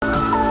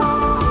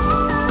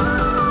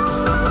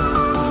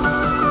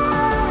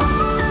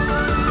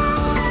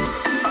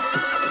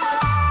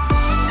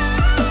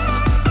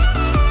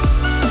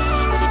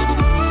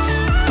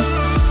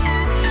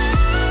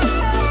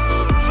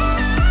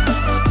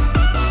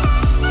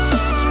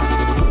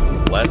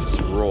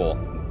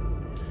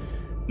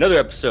Another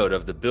episode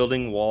of the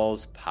Building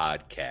Walls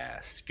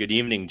podcast. Good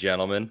evening,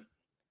 gentlemen.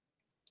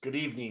 Good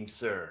evening,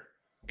 sir.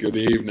 Good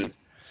evening.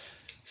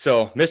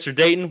 So, Mr.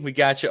 Dayton, we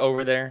got you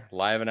over there,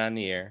 live and on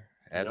the air,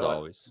 as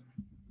always.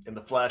 In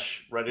the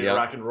flesh, ready to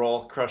rock and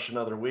roll, crush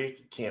another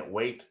week. Can't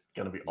wait. It's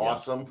going to be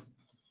awesome.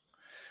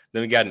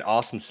 Then we got an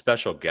awesome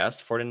special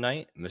guest for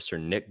tonight, Mr.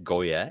 Nick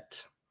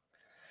Goyette.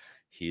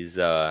 He's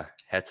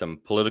had some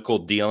political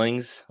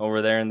dealings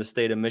over there in the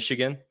state of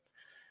Michigan.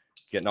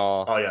 Getting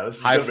all this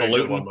is going to be a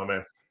good one, my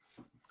man.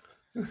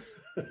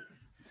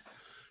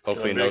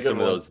 Hopefully you know some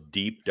of those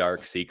deep,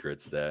 dark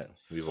secrets that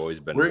we've always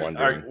been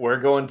wondering. We're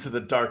going to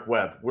the dark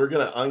web. We're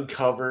going to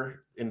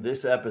uncover in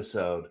this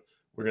episode.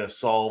 We're going to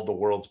solve the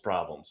world's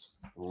problems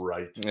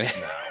right now.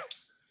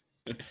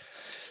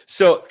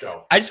 So let's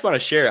go. I just want to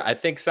share, I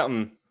think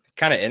something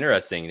kind of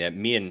interesting that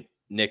me and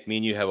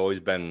you have always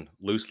been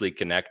loosely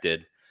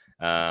connected,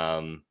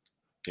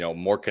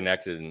 more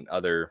connected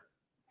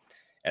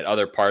at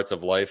other parts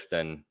of life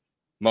than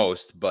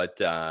most.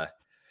 But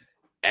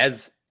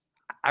as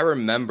I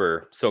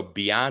remember, so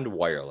Beyond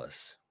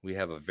Wireless, we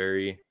have a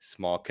very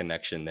small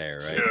connection there,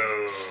 right?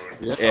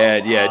 Dude,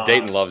 and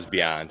Dayton loves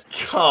Beyond.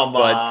 Come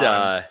on.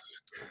 But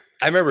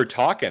I remember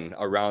talking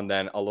around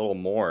then a little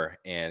more,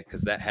 and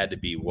because that had to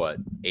be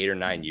 8 or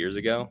 9 years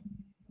ago.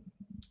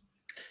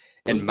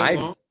 And my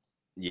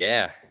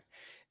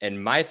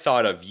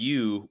thought of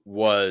you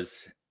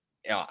was,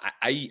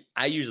 I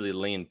usually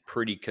lean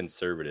pretty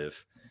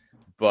conservative,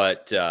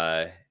 but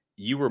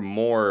you were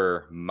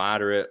more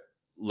moderate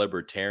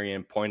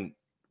libertarian point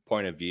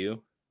of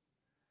view,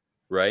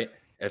 right?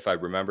 If I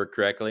remember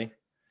correctly.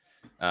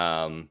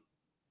 I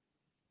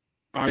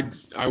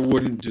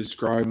wouldn't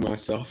describe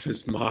myself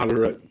as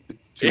moderate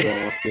too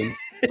often,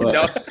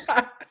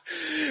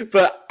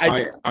 but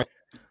I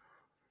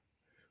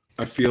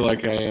feel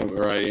like I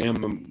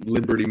am a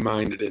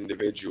liberty-minded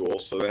individual.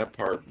 So that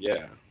part,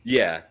 yeah.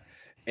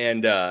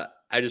 And I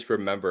just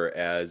remember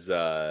as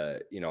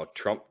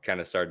Trump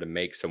kind of started to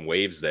make some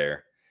waves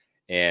there,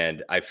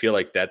 and I feel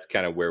like that's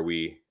kind of where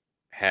we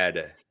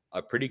had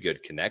a pretty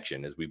good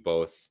connection, as we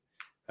both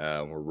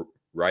were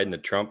riding the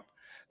Trump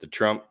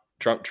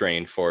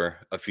train for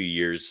a few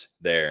years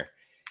there.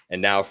 And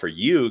now for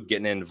you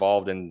getting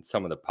involved in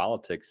some of the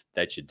politics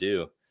that you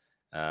do,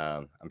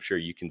 I'm sure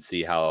you can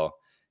see how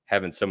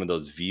having some of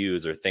those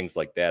views or things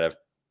like that have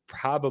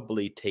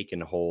probably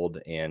taken hold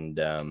and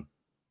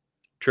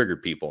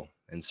triggered people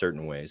in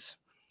certain ways.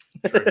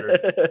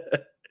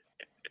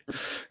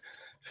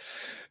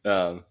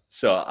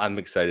 So I'm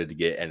excited to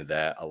get into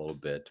that a little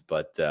bit.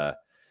 But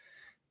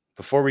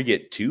before we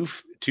get too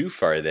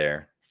far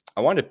there,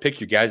 I wanted to pick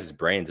your guys'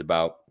 brains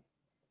about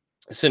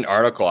it's an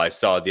article I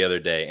saw the other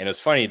day, and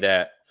it's funny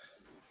that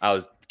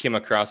came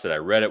across it. I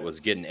read it, was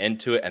getting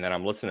into it, and then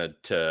I'm listening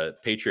to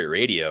Patriot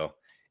Radio,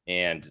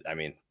 and I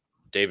mean,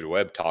 David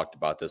Webb talked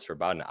about this for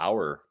about an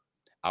hour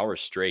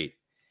straight.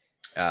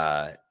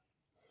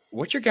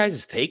 What's your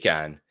guys' take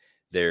on?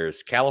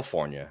 There's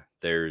California,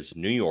 there's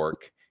New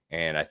York,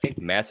 and I think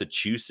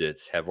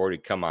Massachusetts have already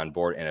come on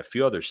board, and a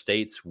few other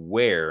states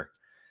where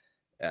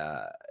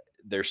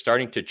they're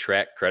starting to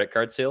track credit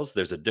card sales.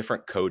 There's a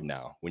different code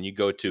now. When you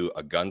go to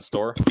a gun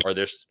store, or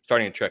they're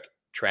starting to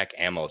track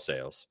ammo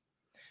sales.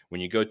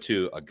 When you go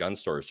to a gun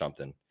store or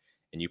something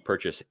and you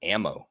purchase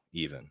ammo,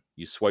 even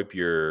you swipe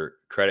your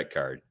credit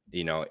card,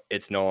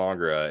 it's no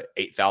longer a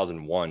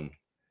 8,001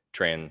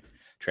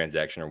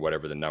 transaction or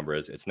whatever the number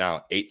is. It's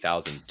now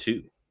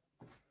 8,002.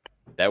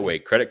 That way,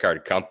 credit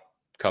card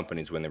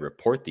companies, when they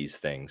report these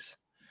things,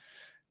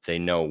 they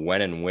know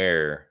when and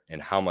where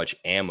and how much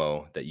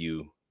ammo that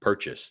you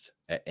purchased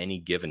at any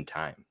given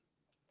time.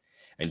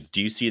 And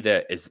do you see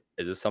that? Is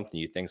this something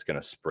you think is going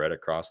to spread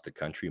across the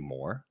country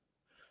more?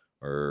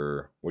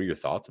 Or what are your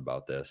thoughts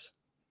about this?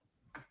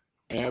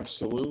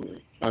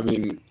 Absolutely. I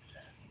mean,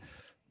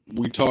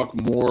 we talk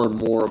more and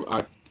more.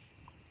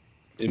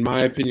 In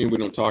my opinion, we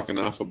don't talk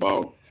enough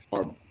about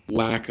our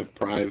lack of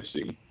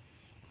privacy.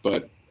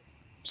 But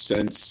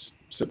since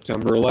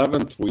September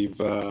 11th,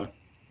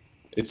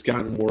 it's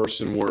gotten worse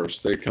and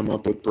worse. They come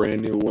up with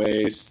brand new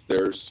ways.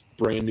 There's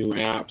brand new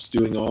apps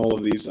doing all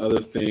of these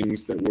other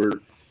things that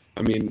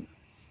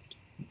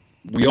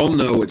we all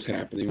know it's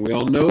happening. We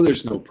all know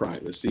there's no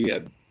privacy.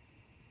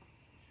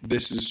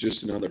 This is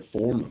just another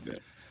form of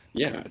it.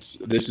 Yeah,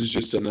 this is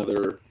just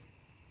another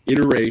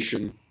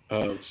iteration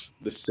of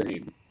the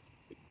same.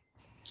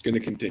 It's going to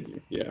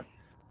continue. Yeah.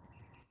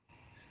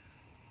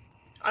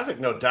 I think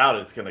no doubt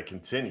it's going to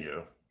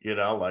continue.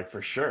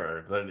 For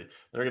sure. They're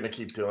going to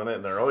keep doing it,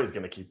 and they're always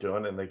going to keep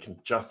doing it, and they can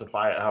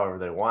justify it however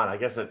they want. I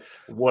guess at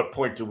what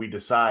point do we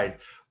decide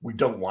we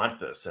don't want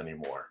this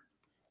anymore?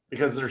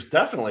 Because there's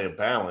definitely a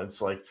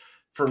balance. Like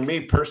for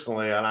me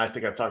personally, and I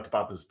think I've talked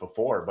about this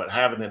before, but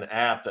having an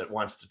app that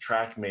wants to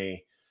track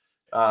me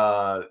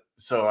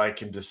so I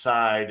can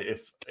decide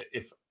if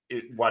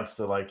it wants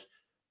to, like,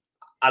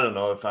 I don't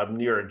know, if I'm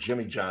near a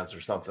Jimmy John's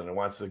or something, it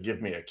wants to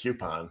give me a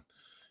coupon.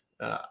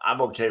 I'm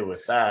okay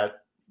with that.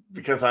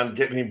 because I'm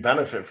getting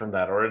benefit from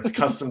that, or it's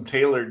custom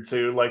tailored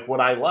to like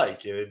what I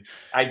like. And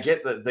I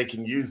get that they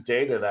can use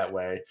data that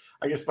way.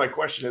 I guess my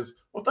question is,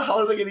 what the hell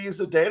are they going to use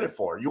the data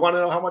for? You want to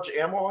know how much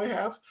ammo I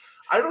have?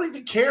 I don't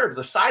even care.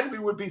 The side we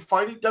would be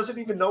fighting doesn't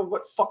even know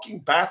what fucking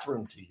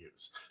bathroom to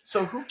use.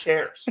 So who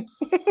cares?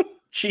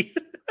 Jeez.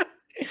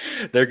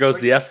 There goes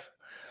the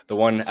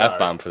one Sorry.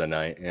 F-bomb for the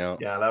night. You know?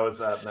 Yeah, that was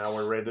now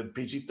we're rated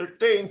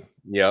PG-13.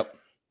 Yep.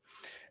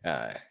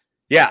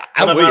 Yeah,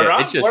 I'm with you.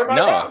 It's just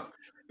wrong?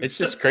 It's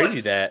just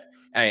crazy that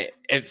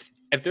if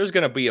there's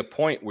gonna be a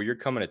point where you're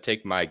coming to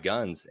take my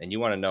guns and you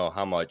want to know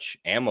how much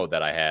ammo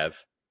that I have,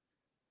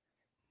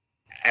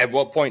 at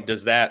what point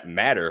does that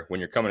matter when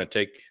you're coming to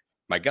take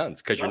my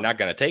guns? Because you're not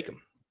gonna take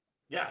them.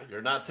 Yeah,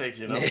 you're not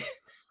taking them.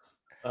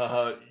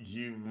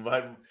 You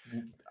might.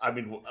 I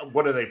mean,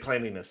 what are they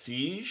planning? A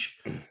siege?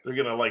 They're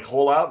gonna like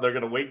hold out. They're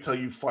gonna wait till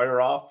you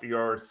fire off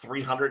your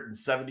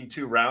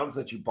 372 rounds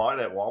that you bought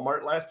at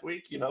Walmart last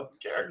week. You know, who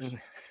cares?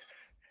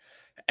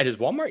 And does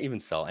Walmart even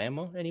sell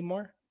ammo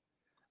anymore?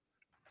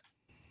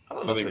 I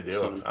don't know if they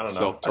do. I don't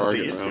know.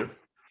 Target used to.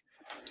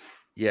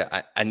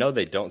 Yeah, I know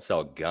they don't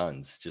sell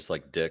guns. Just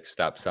like Dick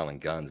stopped selling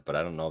guns, but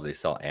I don't know if they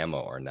sell ammo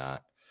or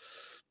not.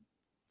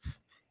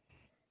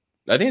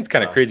 I think it's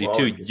kind of crazy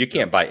too. You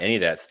can't buy any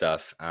of that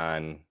stuff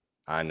on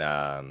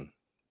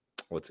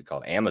what's it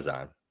called?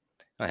 Amazon.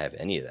 I don't have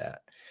any of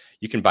that.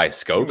 You can buy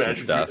scopes and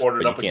stuff,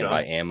 but you can't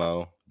buy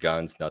ammo,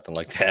 guns, nothing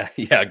like that.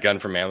 Yeah, a gun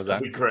from Amazon.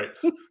 That'd be great.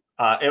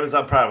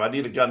 Amazon Prime. I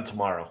need a gun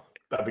tomorrow.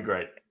 That'd be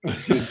great.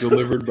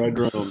 Delivered by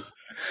drone.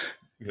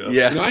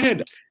 Yeah. You know, I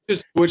had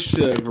just switched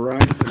to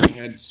Verizon. I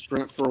had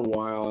Sprint for a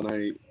while, and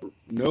I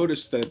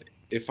noticed that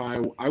if I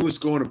was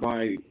going to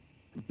buy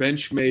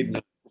Benchmade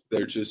knives,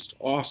 they're just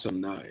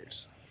awesome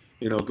knives.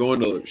 You know, going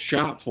to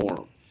shop for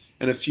them,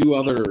 and a few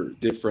other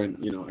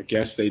different. You know, I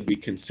guess they'd be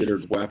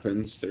considered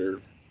weapons. They're,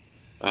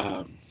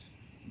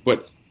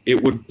 but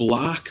it would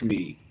block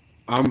me.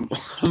 I'm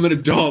an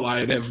adult. I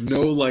have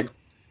no like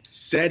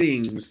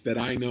settings that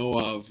I know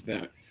of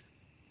that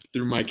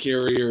through my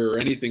carrier or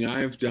anything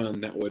I've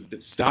done that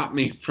would stop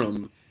me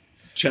from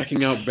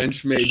checking out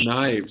Benchmade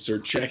knives or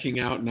checking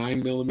out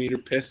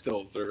 9mm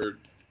pistols or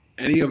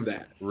any of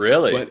that.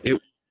 Really? But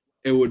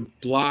it would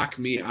block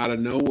me out of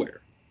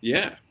nowhere.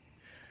 Yeah.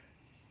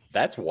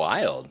 That's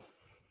wild.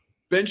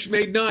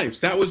 Benchmade knives.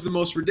 That was the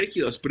most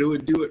ridiculous, but it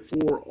would do it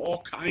for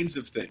all kinds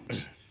of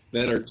things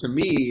that are, to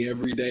me,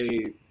 every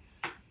day,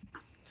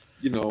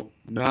 you know,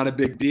 not a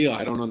big deal.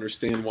 I don't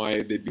understand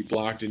why they'd be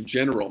blocked in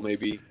general.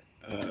 Maybe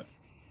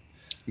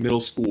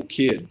middle school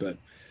kid, but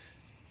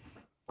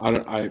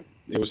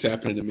it was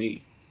happening to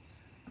me.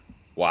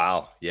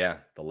 Wow. Yeah.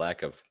 The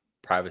lack of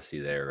privacy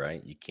there,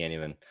 right? You can't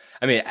even,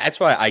 I mean, that's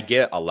why I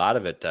get a lot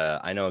of it.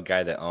 I know a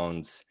guy that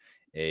owns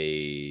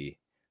a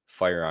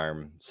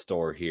firearm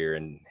store here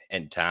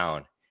in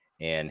town,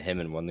 and him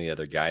and one of the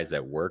other guys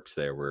that works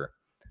there were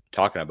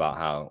talking about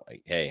how,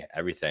 like, hey,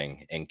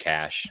 everything in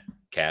cash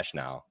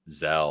now,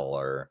 Zelle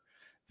or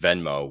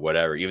Venmo,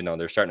 whatever, even though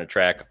they're starting to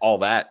track all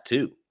that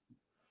too.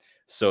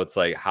 So it's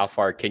like, how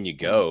far can you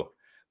go?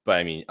 But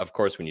I mean, of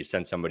course, when you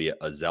send somebody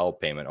a Zelle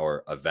payment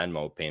or a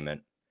Venmo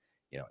payment,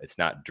 you know, it's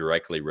not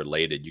directly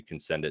related. You can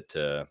send it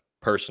to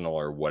personal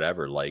or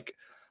whatever, like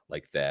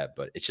that.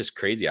 But it's just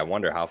crazy. I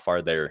wonder how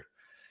far they're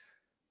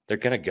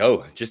gonna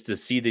go just to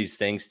see these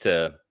things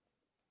to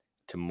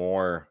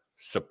more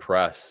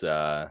suppress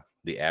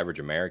the average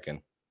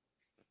American.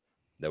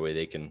 That way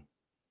they can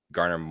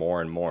garner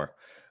more and more.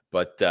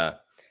 But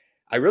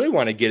I really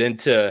want to get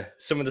into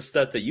some of the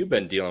stuff that you've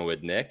been dealing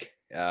with, Nick.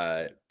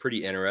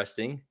 Pretty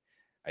interesting.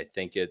 I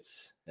think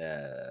it's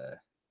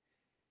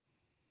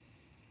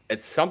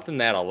something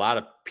that a lot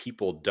of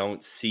people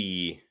don't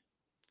see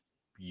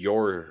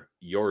your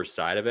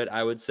side of it,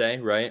 I would say,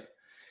 right?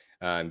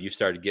 You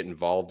started getting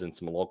involved in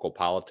some local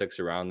politics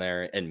around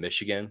there in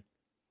Michigan.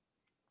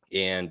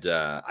 And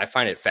I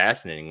find it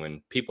fascinating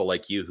when people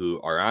like you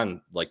who are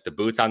on like the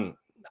boots on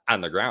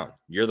the ground,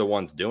 you're the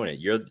ones doing it.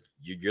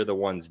 You're the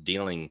ones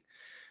dealing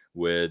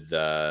with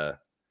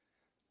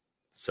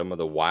some of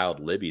the wild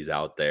libbies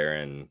out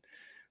there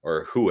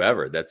or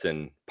whoever that's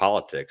in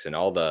politics and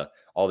all the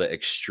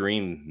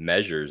extreme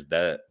measures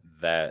that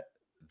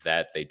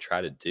they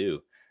try to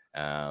do.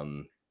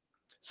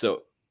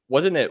 So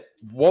what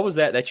was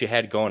that you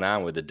had going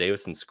on with the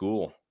Davison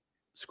School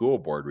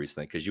Board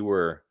recently? Because you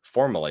were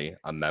formerly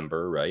a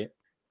member, right?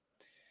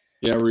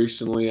 Yeah,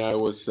 recently I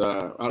was,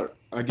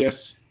 I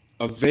guess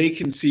a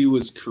vacancy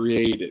was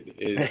created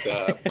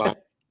by,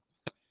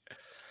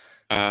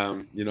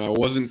 you know, I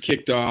wasn't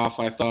kicked off.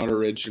 I thought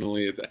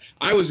originally that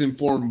I was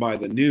informed by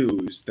the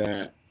news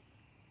that,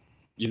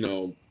 you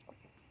know,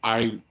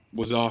 I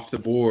was off the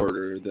board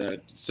or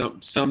that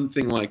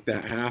something like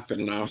that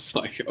happened. And I was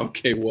like,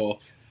 okay, well,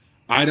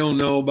 I don't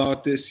know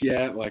about this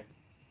yet. Like,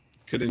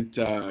 couldn't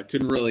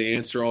really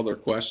answer all their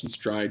questions,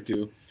 tried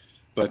to,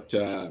 but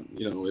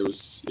you know, it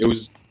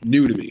was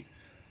new to me.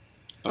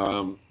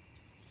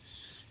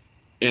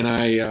 And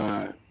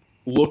I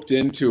looked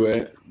into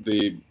it,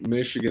 the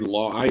Michigan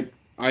law.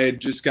 I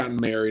had just gotten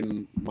married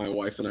and my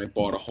wife and I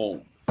bought a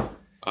home.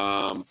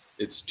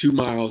 It's 2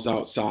 miles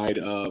outside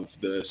of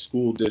the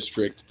school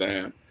district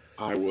that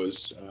I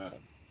was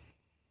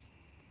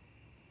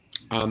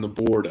on the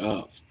board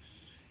of,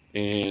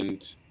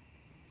 and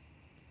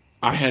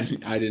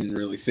I didn't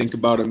really think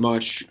about it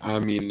much. I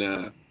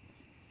mean,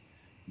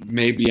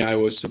 maybe I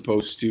was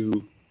supposed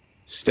to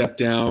step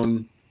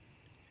down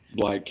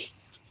like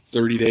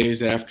 30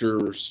 days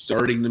after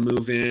starting to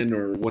move in,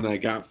 or when I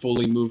got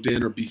fully moved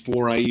in, or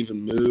before I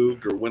even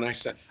moved, or when I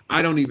said,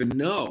 I don't even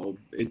know.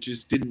 It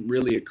just didn't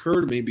really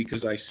occur to me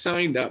because I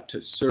signed up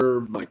to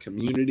serve my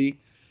community,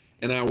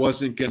 and I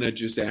wasn't going to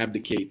just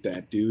abdicate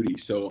that duty.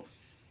 So,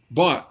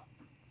 but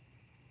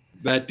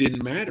that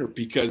didn't matter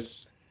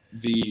because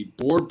the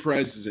board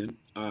president,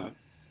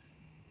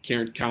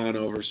 Karen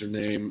Conover's her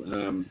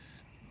name,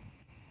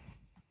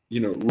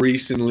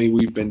 recently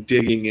we've been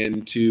digging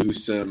into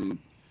some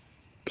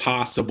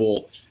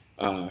possible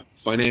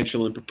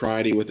financial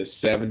impropriety with a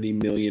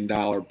 $70 million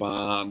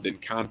bond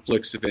and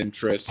conflicts of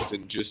interest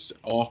and just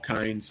all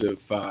kinds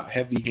of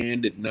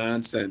heavy-handed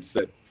nonsense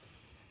that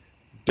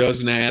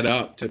doesn't add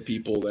up to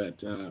people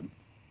that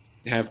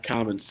have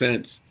common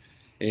sense.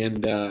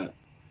 And,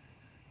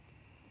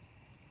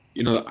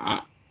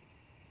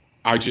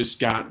 I just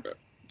got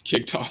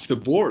kicked off the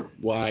board.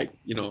 Why,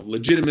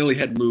 legitimately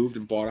had moved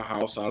and bought a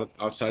house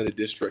outside the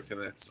district,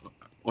 and that's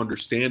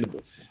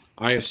understandable.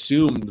 I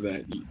assumed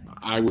that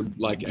I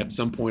would, at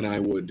some point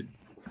I would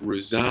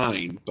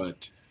resign,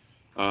 but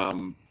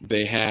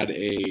they had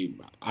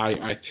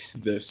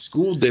the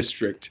school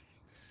district,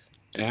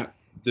 at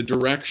the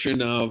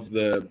direction of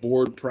the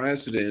board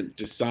president,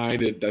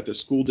 decided that the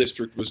school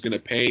district was going to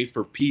pay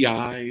for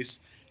PIs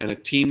and a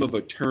team of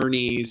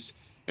attorneys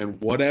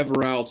and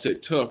whatever else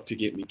it took to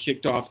get me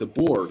kicked off the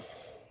board.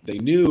 They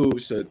knew,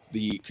 so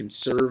the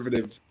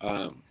conservative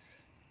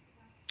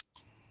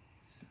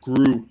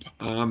group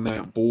on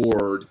that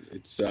board,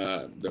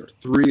 there are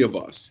 3 of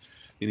us.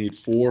 You need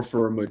 4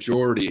 for a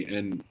majority,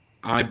 and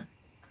I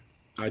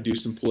do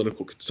some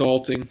political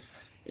consulting,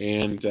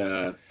 and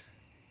I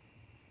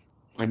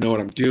know what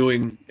I'm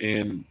doing,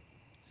 and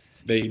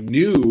they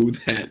knew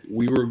that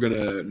we were going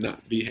to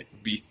not be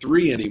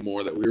 3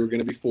 anymore, that we were going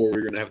to be 4. We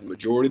were going to have the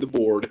majority of the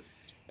board,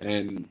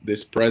 and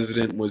this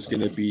president was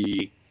going to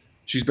be,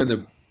 she's been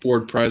the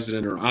board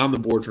president or on the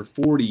board for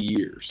 40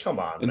 years. Come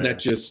on, and man. That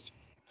just,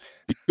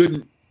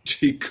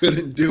 she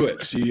couldn't do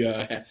it. She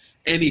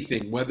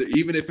anything, whether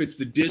even if it's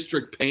the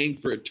district paying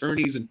for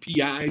attorneys and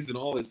PIs and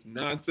all this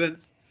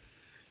nonsense,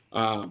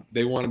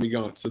 they wanted me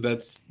gone. So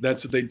that's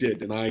what they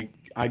did, and I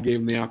gave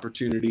them the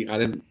opportunity. I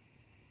didn't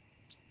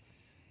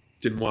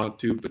want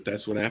to, but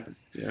that's what happened.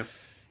 Yeah,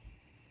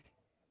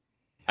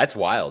 that's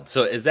wild.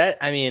 So is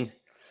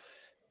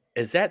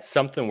that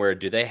something where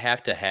do they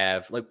have to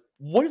have,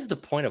 what is the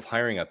point of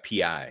hiring a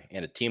PI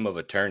and a team of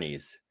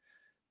attorneys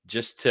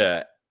just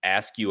to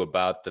ask you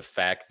about the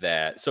fact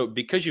that, so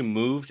because you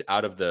moved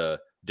out of the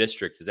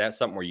district, is that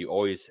something where you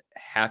always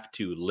have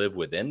to live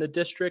within the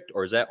district,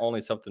 or is that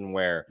only something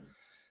where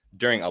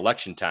during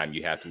election time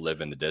you have to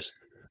live in the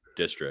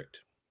district?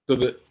 So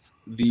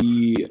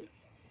the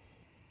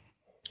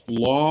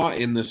law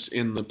in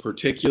the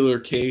particular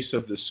case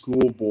of the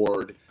school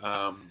board,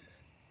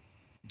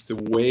 the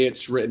way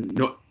it's written,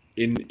 no,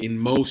 in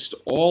most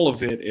all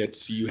of it,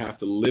 it's you have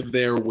to live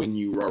there when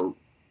you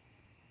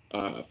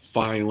are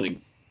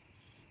filing.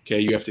 Okay,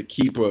 you have to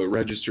keep a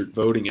registered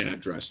voting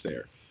address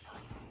there.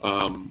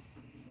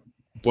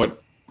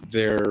 But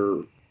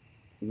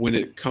when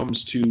it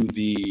comes to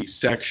the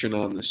section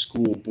on the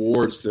school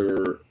boards,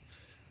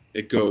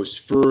 it goes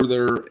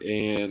further,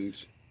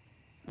 and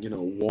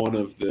one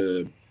of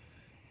the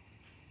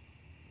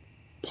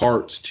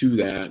parts to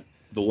that,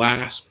 the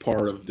last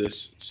part of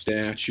this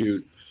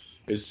statute,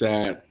 is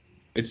that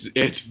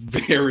it's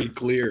very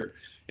clear.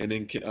 And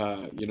then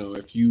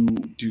if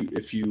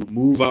you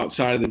move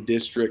outside of the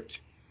district,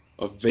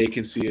 a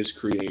vacancy is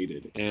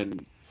created.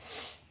 And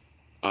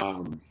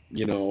I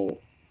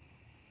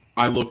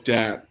looked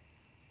at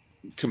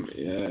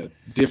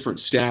different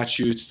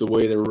statutes, the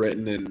way they're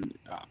written, and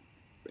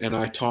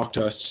I talked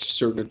to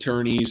certain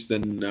attorneys,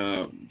 then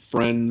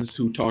friends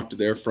who talked to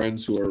their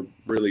friends who are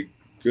really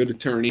good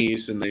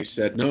attorneys, and they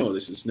said, no,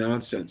 this is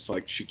nonsense.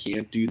 She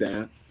can't do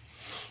that.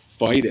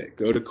 Fight it.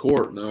 Go to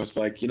court. And I was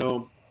like, you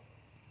know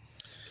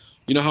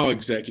how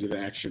executive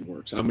action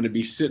works. I'm going to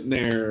be sitting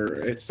there.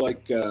 It's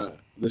like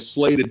the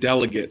slate of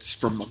delegates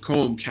from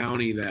Macomb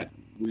County that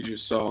we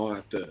just saw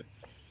at the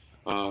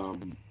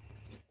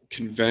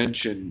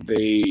convention.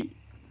 They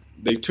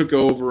took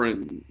over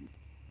and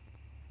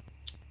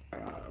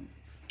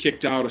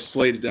kicked out a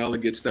slate of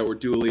delegates that were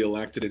duly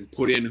elected and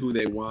put in who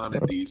they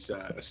wanted, these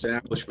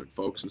establishment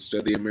folks, instead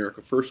of the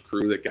America First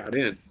crew that got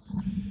in.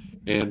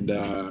 And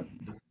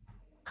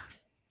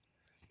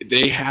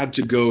they had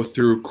to go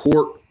through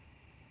court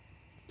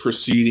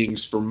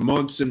proceedings for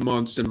months and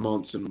months and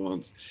months and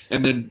months.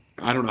 And then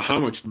I don't know how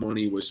much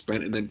money was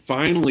spent. And then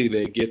finally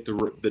they get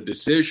the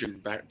decision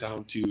back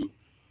down to,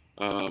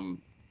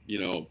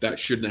 that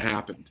shouldn't have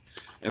happened.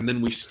 And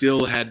then we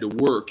still had to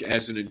work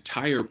as an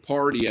entire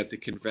party at the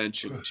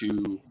convention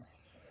to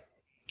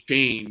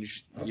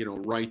change,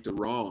 right to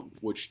wrong,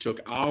 which took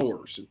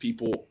hours, and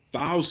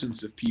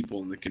thousands of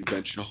people in the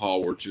convention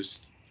hall were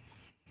just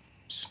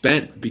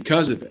spent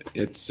because of it.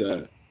 It's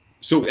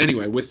so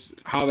anyway, with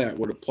how that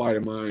would apply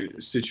to my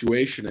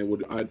situation, I'm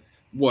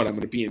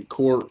going to be in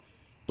court,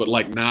 but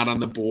like not on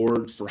the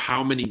board for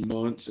how many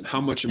months, and how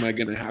much am I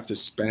going to have to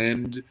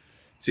spend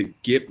to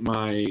get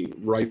my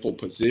rightful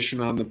position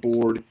on the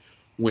board,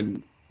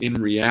 when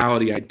in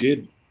reality I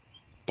did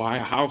buy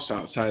a house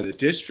outside of the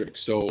district.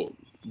 So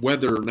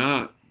whether or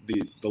not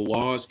the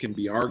laws can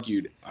be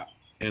argued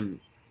and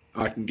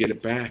I can get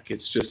it back,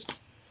 it's just,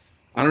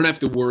 I don't have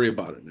to worry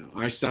about it now.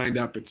 I signed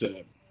up.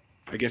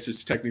 I guess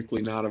it's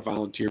technically not a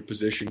volunteer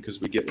position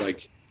because we get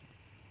like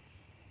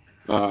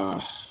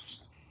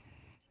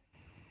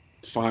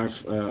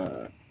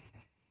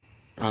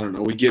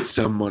we get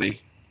some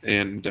money,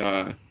 and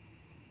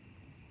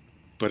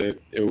but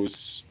it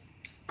was,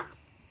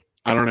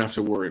 I don't have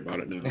to worry about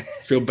it now. I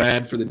feel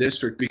bad for the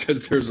district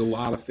because there's a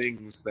lot of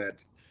things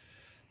that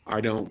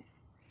I don't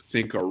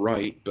think are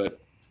right, but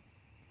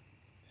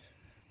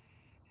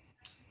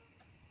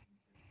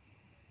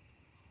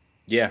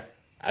yeah,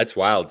 that's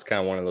wild. It's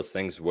kind of one of those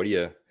things. What do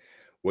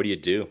you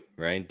do,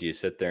 right? Do you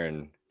sit there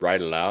and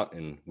write it out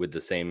and with the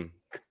same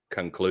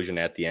conclusion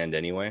at the end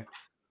anyway?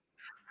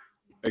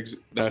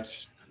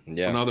 That's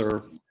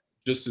another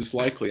just as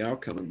likely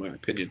outcome, in my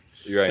opinion.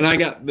 You're right. And I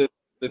got the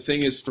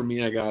thing is, for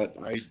me,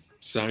 I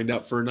signed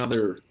up for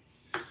another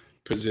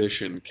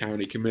position,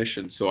 county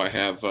commission. So I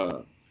have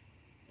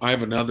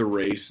another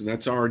race, and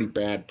that's already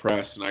bad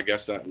press. And I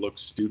guess that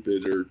looks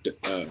stupid or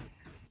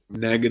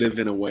negative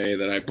in a way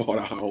that I bought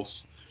a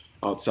house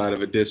outside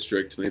of a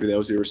district. Maybe that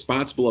was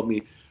irresponsible of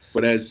me.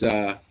 But as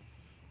a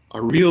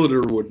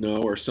realtor would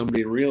know, or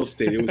somebody in real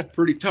estate, it was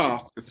pretty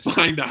tough to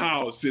find a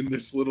house in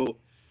this little.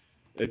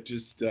 It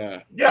just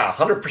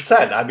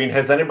 100%. I mean,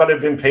 has anybody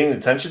been paying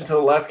attention to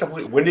the last couple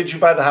of weeks? When did you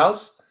buy the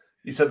house?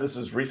 You said this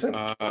is recent?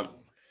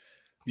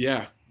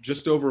 Yeah,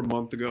 just over a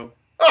month ago.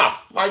 Oh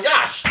my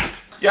gosh.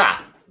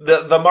 Yeah.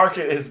 The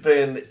market has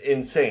been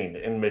insane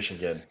in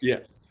Michigan.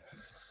 Yeah.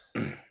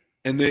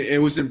 And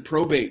it was in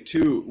probate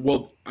too.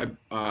 Well,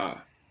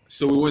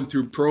 so we went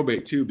through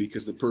probate too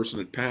because the person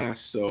had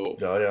passed. So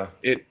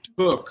it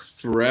took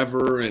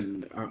forever,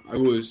 and I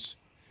was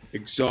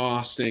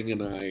exhausting,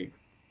 and I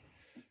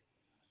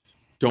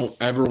don't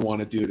ever want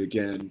to do it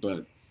again.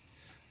 But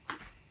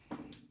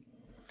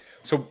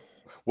so,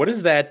 what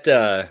is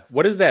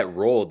that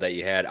role that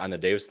you had on the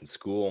Davison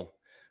school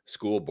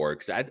board?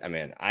 Because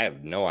I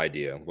have no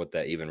idea what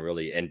that even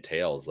really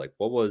entails. Like,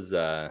 what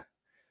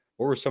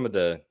were some of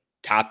the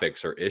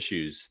topics or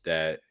issues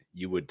that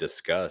you would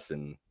discuss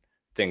and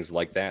things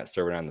like that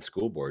serving on the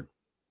school board?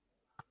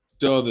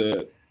 So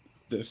the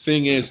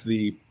thing is,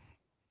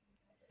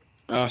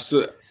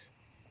 so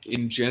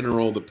in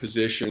general, the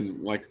position,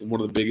 like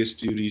one of the biggest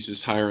duties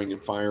is hiring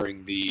and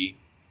firing the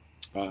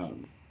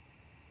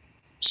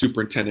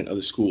superintendent of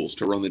the schools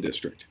to run the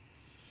district.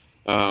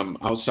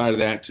 Outside of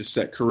that, to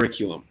set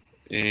curriculum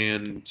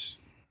and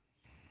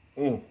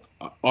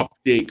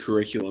update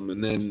curriculum,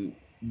 and then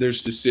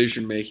there's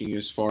decision making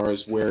as far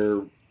as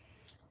where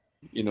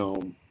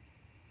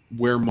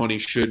money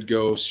should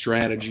go,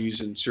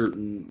 strategies in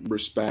certain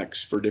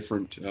respects for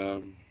different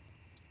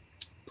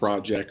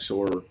projects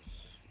or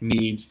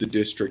needs the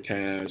district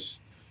has.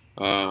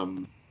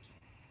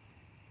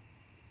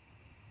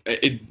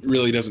 It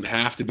really doesn't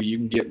have to be. You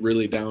can get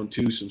really down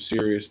to some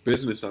serious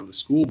business on the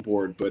school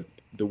board, but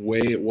the way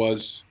it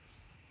was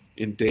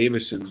in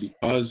Davison,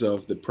 because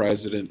of the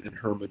president and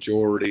her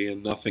majority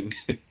and nothing,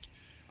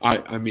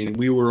 I mean,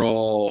 we were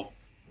all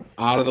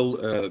out of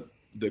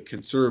the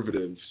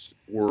conservatives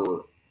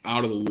were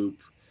out of the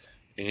loop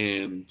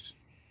and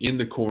in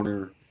the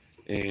corner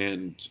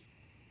and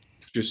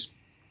just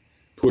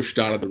pushed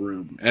out of the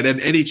room at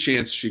any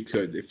chance she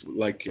could. If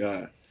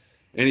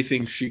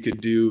anything she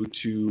could do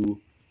to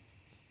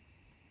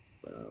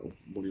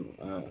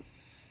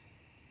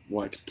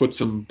put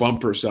some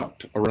bumpers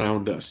up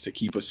around us to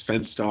keep us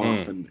fenced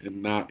off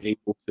and not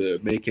able to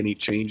make any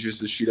changes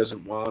that she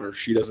doesn't want or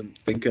she doesn't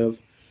think of,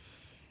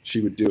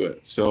 she would do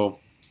it. So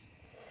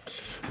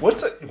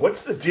what's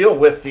the deal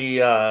with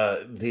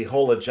the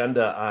whole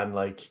agenda on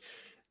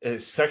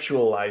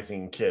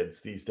sexualizing kids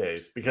these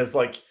days? Because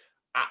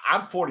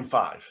I'm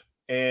 45,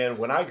 and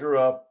when I grew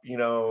up,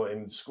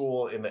 in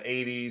school in the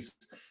 80s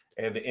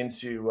and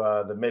into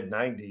the mid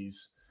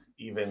 90s,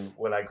 even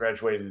when I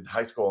graduated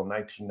high school in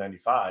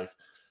 1995,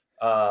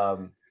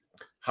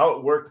 how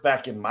it worked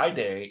back in my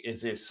day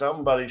is if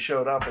somebody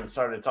showed up and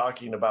started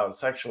talking about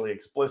sexually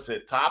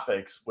explicit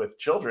topics with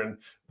children,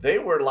 they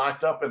were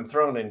locked up and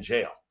thrown in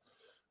jail.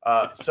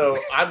 So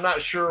I'm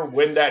not sure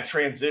when that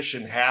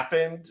transition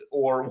happened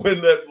or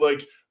when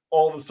that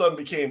all of a sudden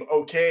became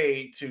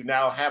okay to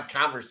now have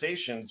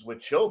conversations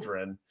with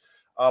children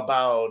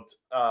about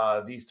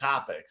these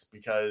topics,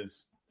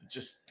 because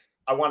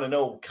I want to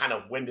know kind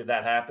of when did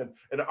that happen,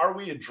 and are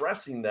we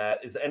addressing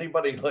that? Is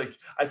anybody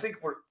I think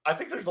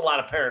there's a lot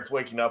of parents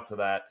waking up to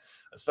that.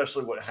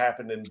 especially what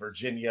happened in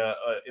Virginia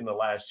in the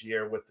last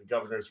year with the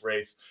governor's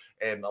race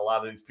and a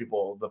lot of these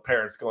people, the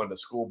parents going to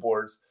school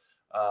boards.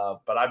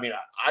 But I mean,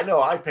 I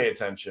know I pay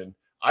attention.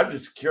 I'm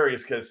just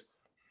curious because,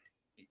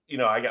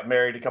 I got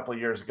married a couple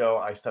of years ago.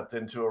 I stepped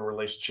into a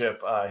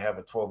relationship. I have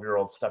a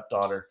 12-year-old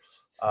stepdaughter,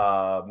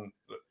 and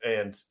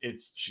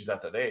she's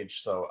at that age.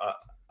 So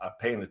I'm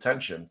paying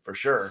attention for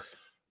sure.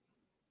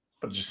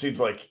 But it just seems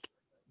like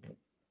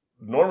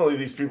normally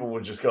these people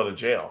would just go to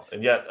jail.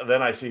 And yet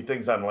then I see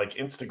things on like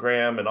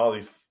Instagram and all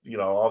these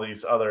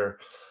other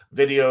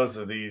videos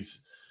of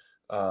these,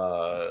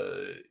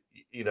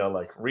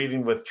 like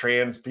reading with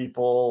trans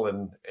people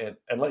and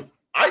like,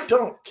 I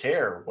don't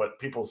care what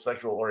people's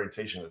sexual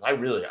orientation is.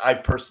 I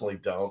personally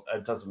don't.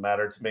 It doesn't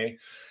matter to me.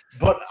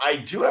 But I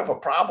do have a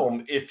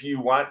problem if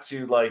you want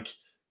to like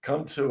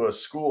come to a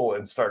school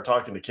and start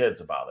talking to kids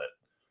about it.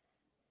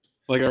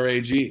 Like our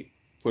AG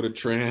put a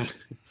trans.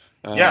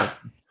 Yeah.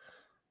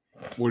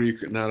 What do you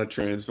not a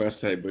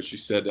transvestite, but she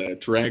said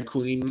drag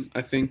queen,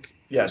 I think.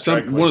 Yeah.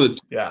 One of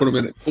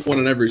the put one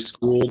in every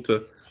school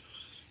to.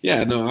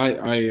 Yeah. No.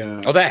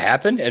 Oh, that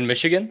happened in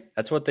Michigan.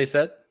 That's what they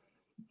said.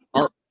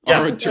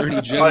 Our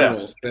attorney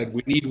general said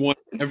we need one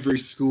in every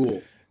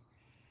school.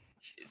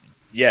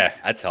 Yeah,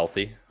 that's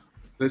healthy.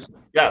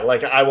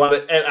 Like I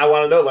want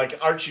to know, like,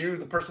 aren't you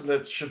the person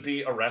that should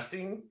be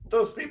arresting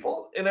those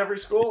people in every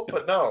school?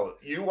 But no,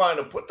 you want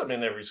to put them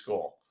in every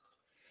school.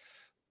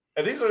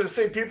 And these are the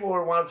same people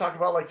who want to talk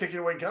about like taking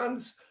away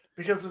guns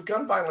because of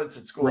gun violence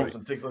at schools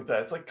and things like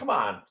that. It's like, come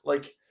on,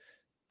 like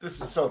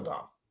this is so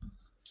dumb.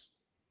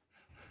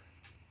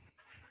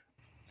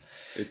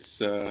 It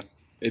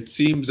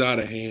seems out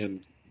of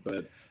hand.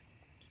 But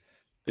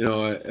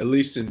at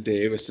least in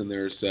Davison,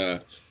 there's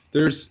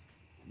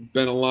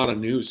been a lot of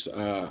news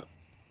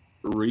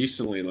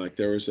recently. Like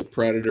there was a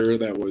predator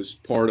that was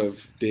part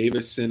of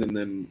Davison, and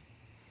then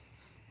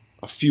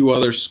a few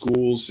other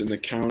schools in the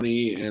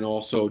county, and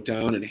also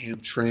down in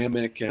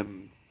Hamtramck.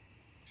 And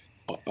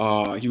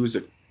he was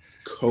a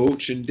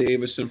coach in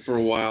Davison for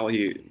a while.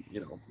 He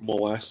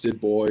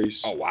molested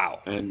boys. Oh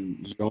wow!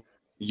 And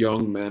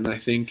young men. I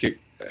think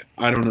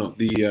I don't know.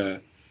 The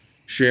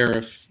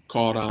sheriff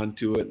caught on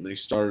to it and they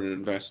started an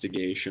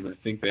investigation. I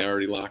think they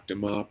already locked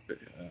him up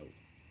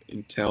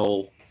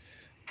until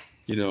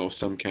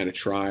some kind of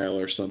trial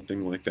or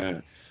something like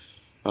that.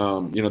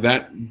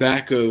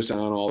 That goes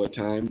on all the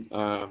time.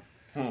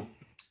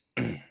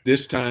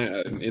 This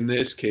time, in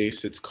this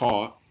case, it's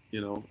caught.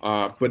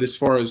 But as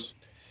far as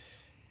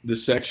the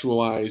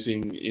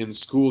sexualizing in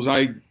schools,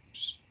 like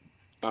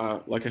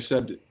I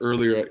said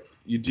earlier,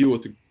 you deal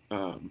with the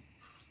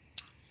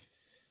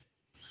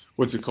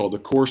what's it called? The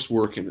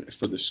coursework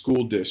for the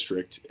school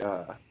district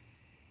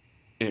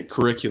and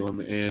curriculum.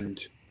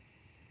 And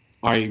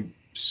I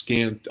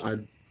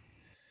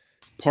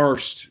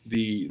parsed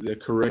the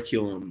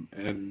curriculum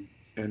and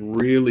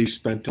really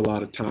spent a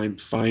lot of time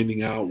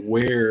finding out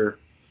where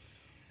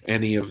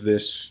any of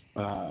this,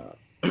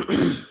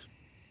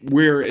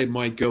 where it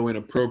might go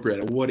inappropriate.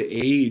 At what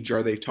age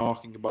are they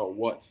talking about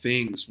what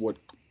things? What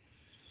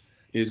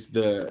is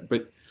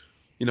but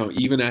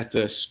even at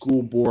the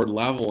school board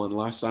level,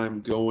 unless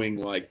I'm going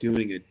like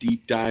doing a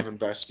deep dive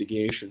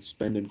investigation,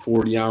 spending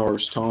 40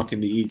 hours talking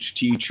to each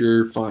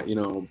teacher,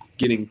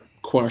 getting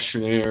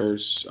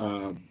questionnaires,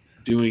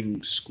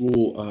 doing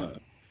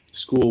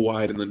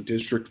school-wide and then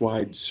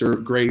district-wide,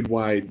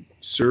 grade-wide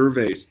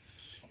surveys,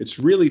 it's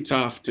really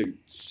tough to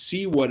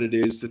see what it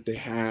is that they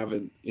have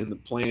in the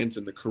plans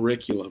and the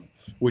curriculum,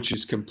 which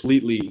is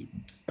completely,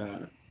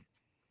 I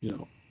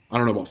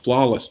don't know about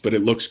flawless, but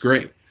it looks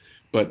great.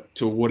 But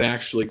to what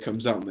actually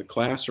comes out in the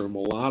classroom, a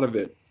lot of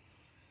it,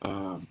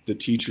 the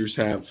teachers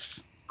have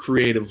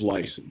creative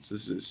license,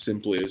 as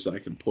simply as I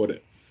can put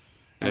it.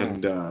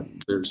 And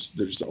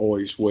there's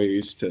always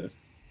ways to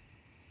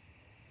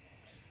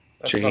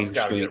change stuff's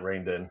got to get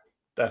reined in.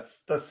 That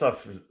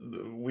stuff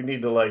we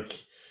need to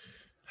like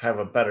have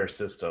a better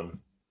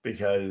system,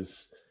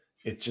 because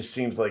it just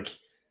seems like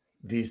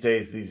these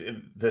days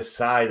this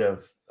side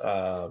of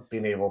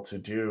being able to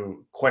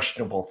do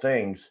questionable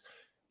things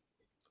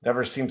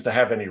never seems to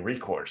have any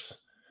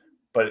recourse.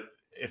 But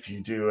if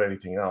you do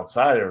anything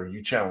outside or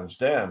you challenge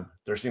them,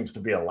 there seems to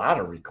be a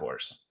lot of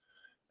recourse.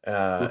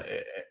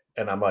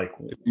 And I'm like,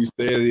 if you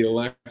say the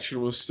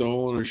election was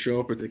stolen or show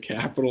up at the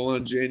Capitol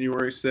on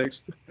January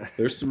 6th,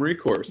 there's some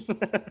recourse.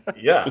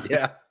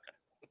 Yeah,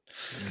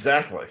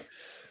 exactly.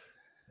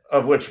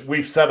 Of which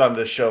we've said on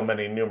this show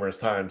numerous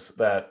times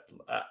that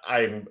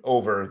I'm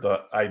over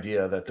the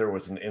idea that there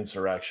was an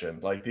insurrection.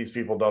 Like, these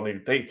people don't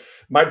even,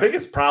 my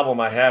biggest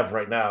problem I have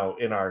right now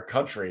in our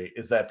country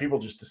is that people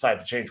just decide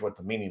to change what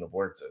the meaning of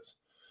words is.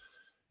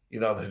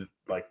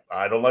 Like,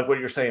 I don't like what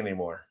you're saying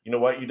anymore. You know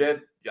what you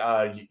did?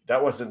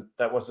 That wasn't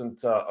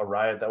a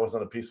riot. That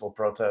wasn't a peaceful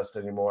protest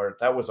anymore.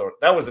 That was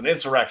an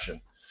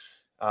insurrection.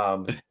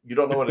 You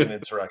don't know what an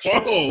insurrection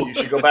is. You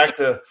should go back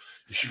to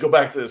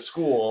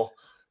school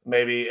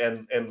maybe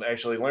and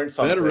actually learn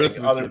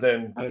something other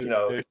than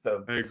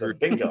the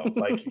bingo.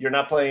 Like, you're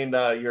not playing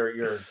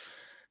your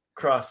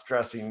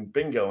cross-dressing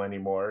bingo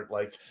anymore.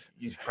 Like,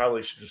 you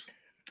probably should just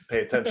pay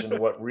attention to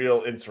what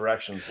real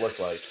insurrections look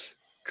like.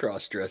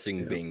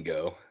 Cross-dressing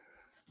bingo.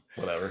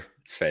 Whatever.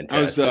 It's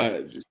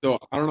fantastic. So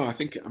I don't know. I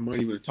think I might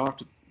even have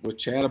talked with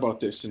Chad about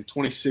this in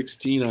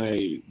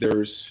 2016.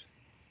 There's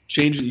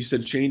changing. You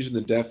said changing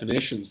the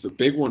definitions. The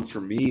big one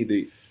for me,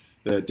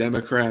 the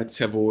Democrats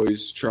have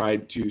always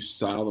tried to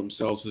style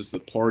themselves as the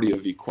party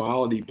of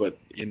equality, but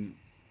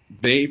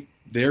they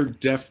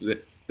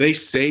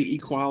say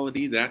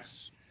equality.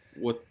 That's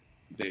what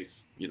they've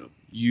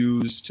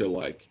used to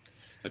like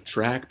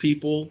attract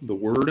people. The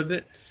word of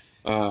it,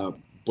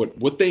 but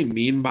what they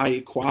mean by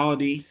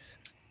equality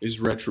is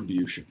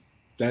retribution.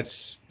 That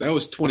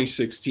was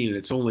 2016, and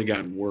it's only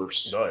gotten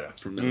worse. Oh yeah,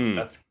 from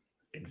now.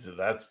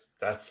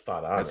 That's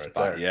spot on. That's right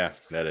spot, there. Yeah,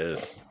 that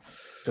is.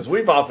 Because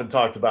we've often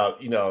talked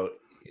about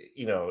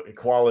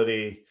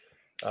equality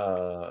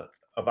of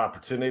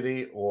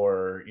opportunity,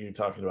 or you're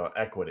talking about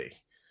equity,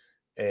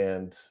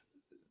 and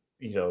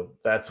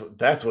that's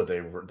what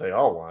they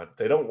all want.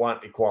 They don't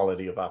want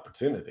equality of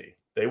opportunity.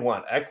 They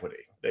want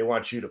equity. They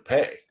want you to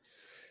pay,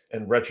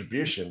 and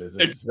retribution is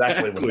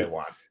exactly what they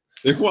want.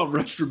 They want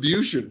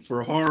retribution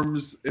for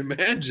harms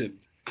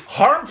imagined.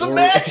 Harms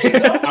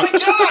imagined? Oh my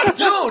God,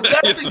 dude,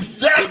 that's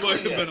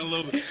exactly it. Been a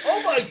little bit.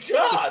 Oh my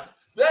God,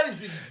 that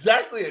is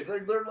exactly it.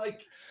 They're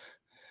like,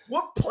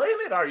 what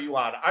planet are you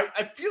on?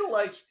 I feel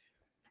like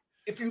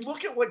if you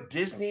look at what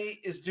Disney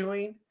is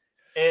doing,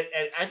 and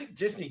I think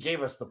Disney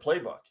gave us the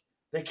playbook.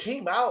 They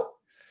came out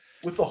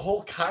with the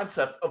whole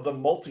concept of the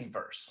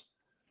multiverse.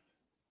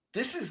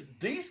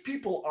 These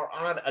people are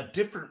on a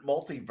different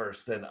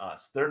multiverse than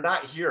us. They're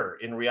not here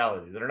in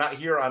reality. They're not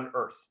here on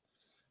Earth.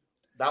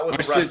 That was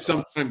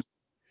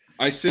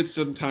I sit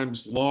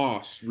sometimes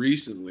lost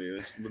recently.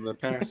 In the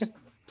past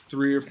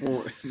 3 or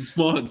 4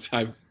 months,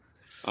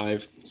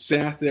 I've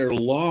sat there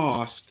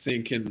lost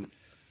thinking,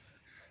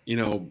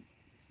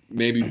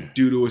 maybe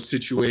due to a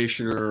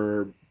situation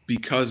or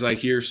because I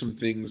hear some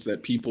things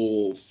that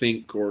people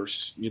think or,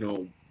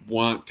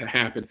 want to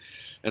happen.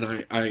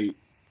 And I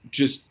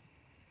just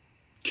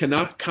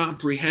cannot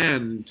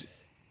comprehend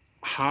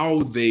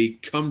how they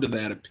come to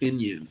that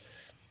opinion.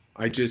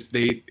 They're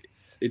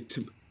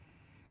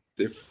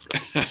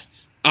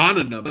on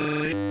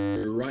another.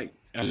 You're right.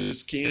 I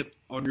just can't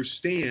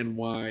understand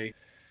why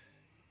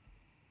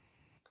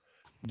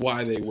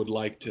they would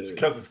like to.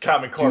 Because it's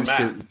Common Core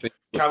math.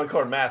 Common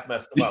Core math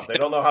messed them up. They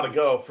don't know how to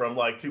go from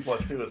like 2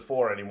 + 2 is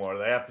 4 anymore.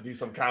 They have to do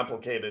some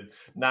complicated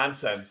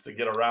nonsense to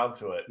get around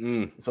to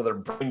it. So their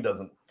brain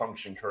doesn't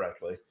function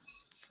correctly.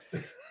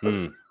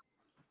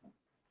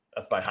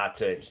 That's my hot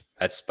take.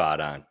 That's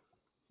spot on.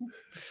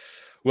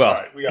 Well, all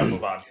right, we got to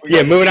move on.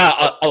 Moving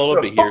on a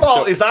little bit here.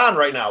 Football is on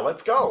right now.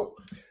 Let's go.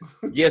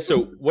 Yeah,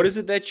 so what is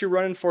it that you're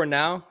running for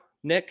now,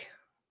 Nick?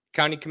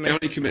 County Commission?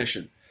 County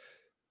Commission.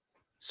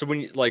 So when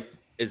you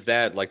is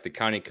that like the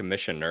county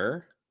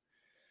commissioner?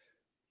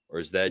 Or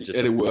is that just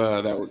that's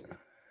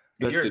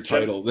the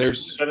title.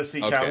 There's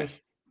Genesee County.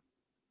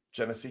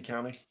 Genesee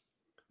County.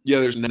 Yeah,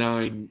 there's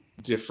 9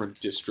 different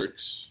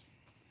districts.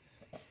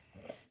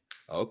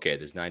 Okay,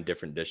 there's 9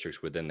 different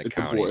districts within the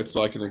county. It's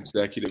like an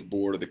executive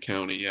board of the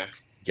county, yeah.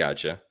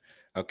 Gotcha.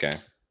 Okay.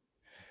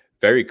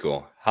 Very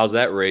cool. How's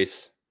that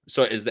race?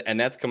 So and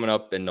that's coming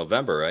up in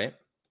November, right?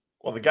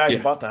 Well, the guy who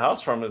bought the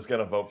house from him is going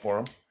to vote for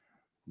him.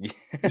 Just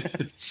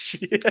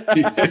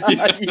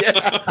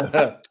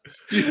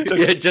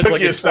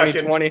like in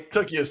 2020.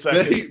 Took you a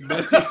second.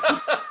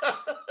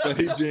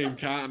 Betty Jane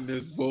Cotton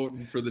is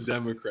voting for the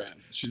Democrat.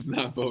 She's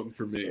not voting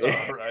for me.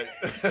 Oh, right.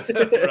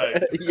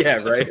 Right. Yeah,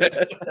 right.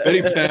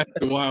 Betty passed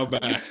a while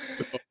back.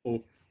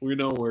 So we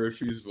know where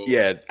she's voting.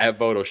 Yeah, that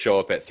vote will show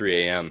up at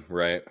 3 a.m.,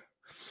 right?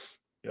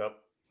 Yep.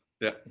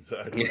 Yeah.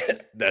 Exactly.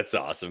 That's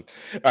awesome.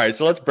 All right,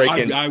 so let's break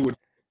in. I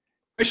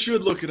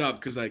should look it up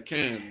because I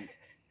can.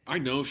 I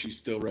know she's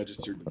still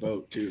registered to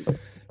vote, too.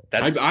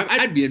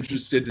 I'd be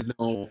interested to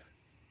know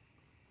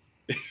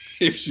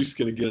if she's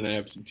going to get an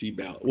absentee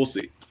ballot. We'll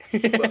see.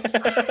 You can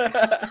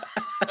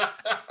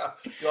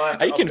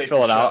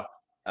fill it out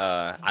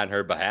on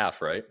her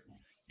behalf, right?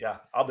 Yeah,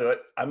 I'll do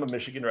it. I'm a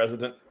Michigan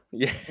resident.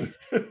 Yeah.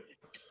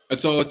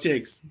 That's all it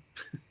takes.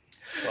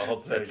 That's all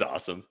it takes. That's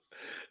awesome.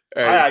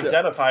 All right, I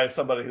identify as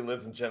somebody who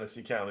lives in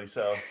Genesee County,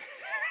 so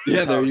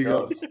yeah, there you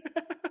go.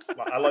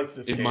 I like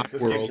this game.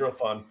 This game's real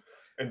fun.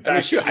 In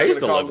fact, I used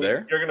to live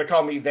there. You're going to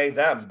call me they,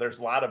 them. There's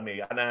a lot of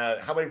me. And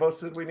how many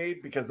votes did we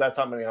need? Because that's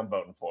how many I'm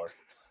voting for.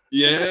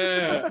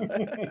 Yeah.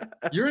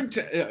 You're in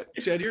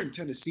Chad, you're in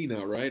Tennessee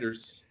now, right?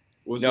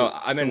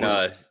 I'm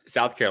in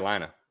South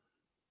Carolina.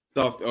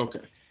 Okay.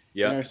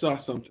 Yeah. I saw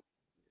something.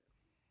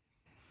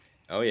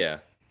 Oh, yeah.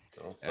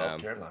 South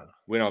Carolina.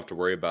 We don't have to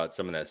worry about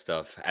some of that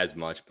stuff as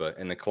much, but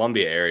in the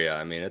Columbia area,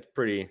 I mean, it's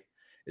pretty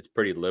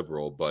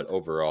liberal, but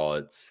overall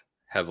it's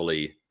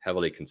heavily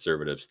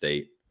conservative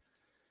state.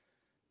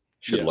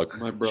 Should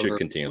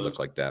continue to look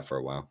like that for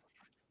a while.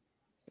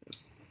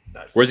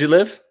 Nice. Where's he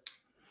live?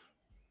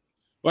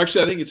 Well,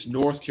 actually, I think it's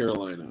North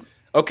Carolina.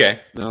 Okay.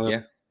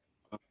 Yeah.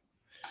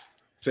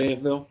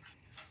 Fayetteville.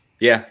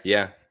 Yeah.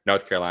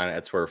 North Carolina.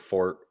 That's where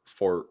Fort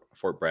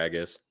Bragg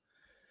is.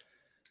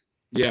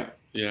 Yeah,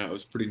 it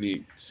was pretty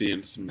neat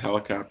seeing some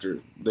helicopter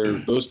there.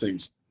 Those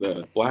things,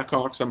 the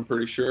Blackhawks, I'm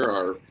pretty sure,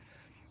 are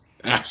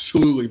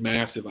absolutely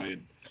massive. I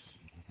had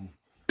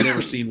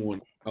never seen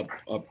one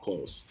up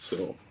close,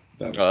 so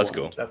that's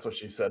cool. That's what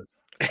she said.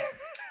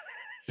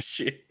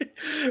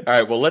 All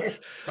right, well let's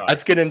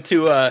get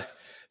into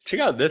check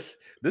out this.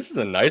 This is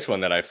a nice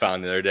one that I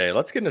found the other day.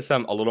 Let's get into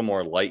something a little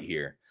more light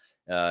here.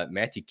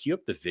 Matthew, cue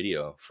up the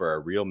video for a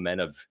real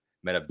men of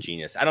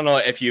genius. I don't know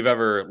if you've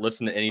ever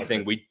listened to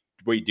anything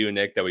we do,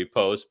 Nick, that we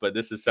post, but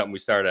this is something we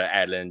started to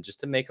add in just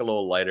to make it a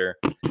little lighter.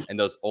 And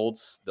the old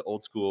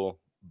school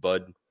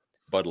Bud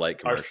Light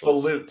commercials. Our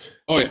salute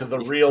to the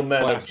real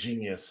men of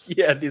genius.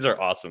 Yeah, these are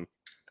awesome.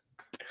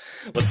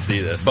 Let's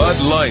see this. Bud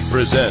Light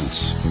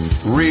presents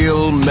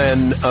Real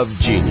Men of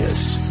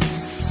Genius.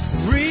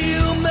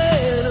 Real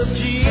Men of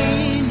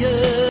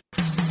Genius.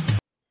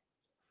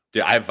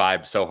 Dude, I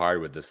vibe so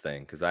hard with this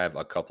thing because I have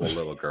a couple of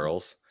little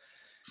girls.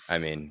 I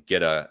mean,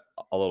 get a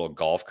little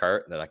golf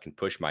cart that I can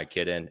push my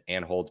kid in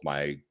and holds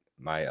my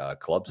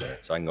clubs in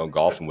it, so I can go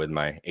golfing with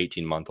my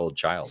 18-month-old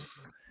child.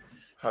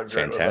 It's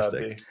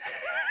fantastic.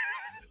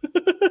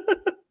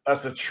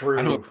 That's a true.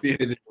 I don't see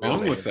anything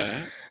wrong with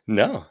that.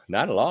 No,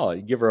 not at all.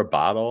 You give her a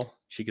bottle,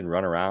 she can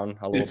run around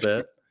a little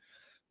bit.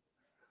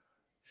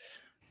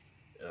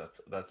 Yeah,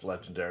 that's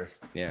legendary.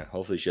 Yeah,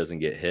 hopefully she doesn't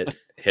get hit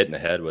in the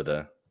head with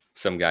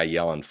some guy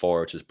yelling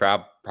 4, which is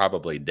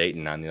probably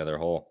Dayton on the other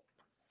hole.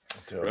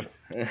 Dude,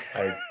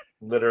 I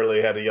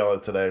literally had to yell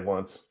it today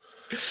once.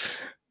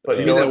 But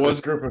you know what? That was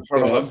this group in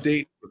front of us.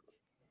 Update.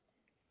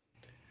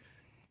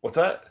 What's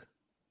that?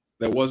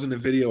 That wasn't a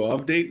video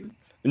update?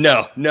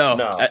 No.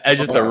 I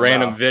just a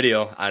random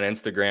video on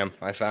Instagram.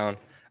 I found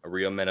a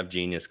Real Men of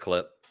Genius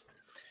clip.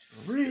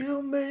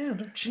 Real Man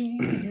of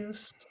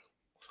Genius.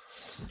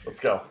 Let's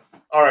go.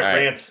 All right,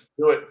 Rant.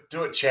 Do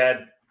it,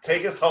 Chad.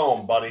 Take us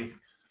home, buddy.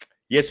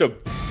 Yeah, so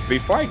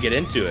before I get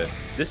into it,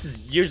 this is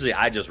usually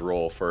I just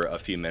roll for a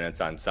few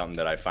minutes on something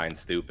that I find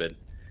stupid.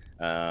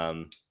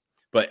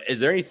 But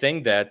is there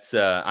anything that's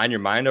on your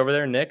mind over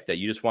there, Nick, that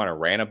you just want to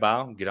rant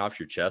about, get off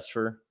your chest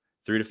for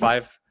 3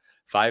 to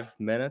 5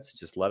 minutes?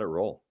 Just let it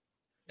roll.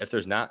 If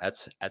there's not,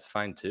 that's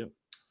fine too.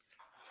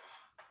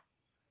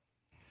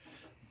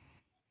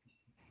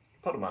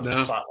 Put him on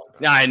the spot.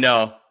 Yeah, I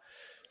know.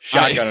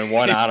 Shotgunning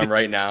one on him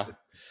right now.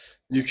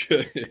 You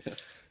could.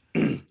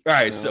 All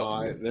right,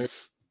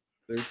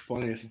 there's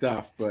plenty of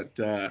stuff, but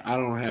I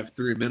don't have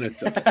 3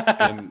 minutes of it,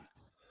 and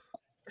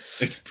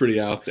it's pretty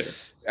out there.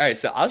 All right,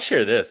 so I'll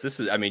share this. This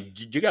is, I mean,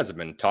 you guys have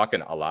been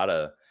talking a lot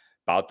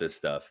about this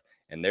stuff,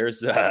 and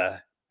there's,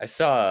 I think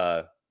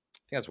I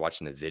was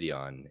watching a video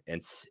on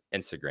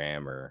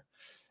Instagram, or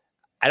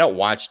I don't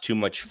watch too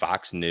much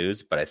Fox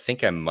News, but I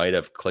think I might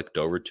have clicked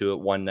over to it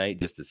one night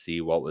just to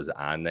see what was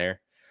on there.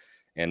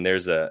 And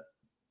there's a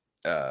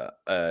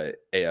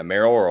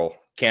mayoral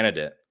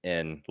candidate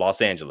in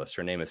Los Angeles.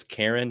 Her name is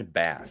Karen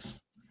Bass.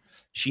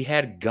 She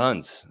had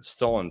guns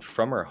stolen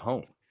from her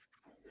home.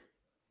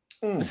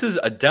 This is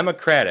a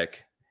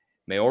Democratic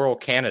mayoral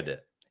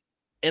candidate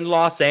in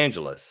Los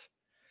Angeles,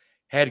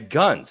 had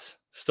guns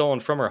stolen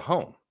from her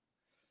home.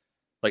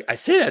 Like, I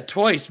say that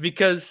twice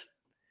because,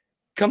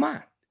 come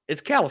on,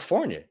 it's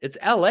California. It's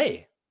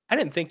LA. I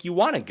didn't think you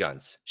wanted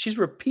guns. She's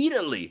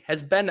repeatedly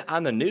has been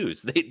on the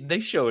news. They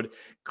showed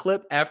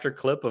clip after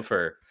clip of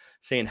her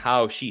saying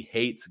how she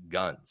hates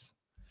guns.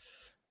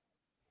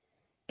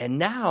 And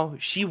now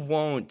she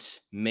won't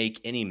make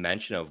any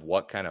mention of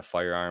what kind of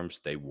firearms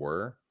they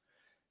were,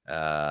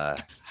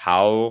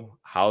 how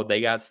they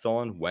got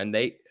stolen, when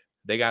they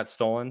got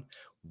stolen,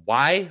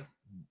 why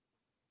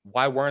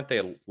weren't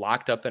they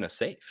locked up in a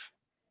safe?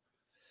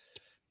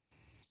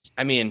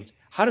 I mean,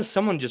 how does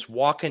someone just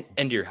walk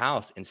into your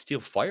house and steal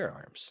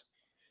firearms?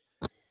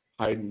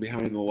 Hiding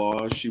behind the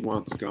laws she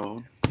wants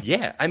gone.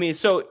 Yeah, I mean,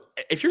 so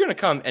if you're going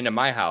to come into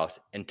my house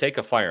and take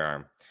a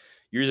firearm,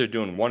 you're either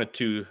doing one of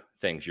two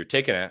things. You're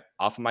taking it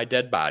off of my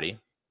dead body,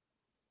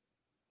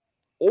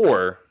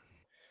 or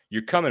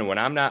you're coming when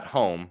I'm not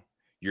home.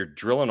 You're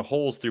drilling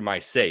holes through my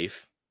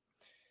safe,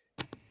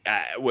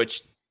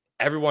 which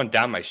everyone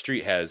down my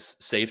street has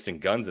safes and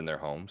guns in their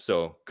home.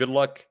 So good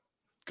luck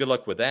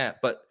with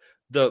that. But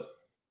the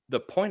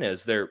point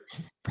is, they're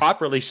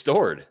properly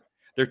stored.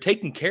 They're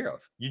taken care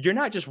of. You're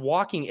not just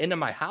walking into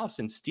my house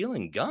and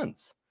stealing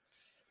guns.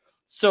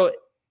 So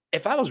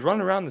if I was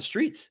running around the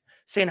streets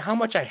saying how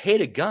much I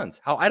hated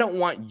guns, how I don't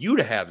want you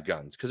to have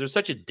guns because they're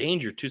such a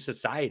danger to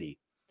society,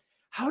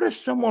 how does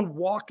someone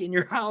walk in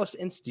your house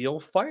and steal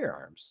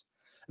firearms?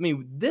 I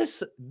mean,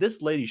 this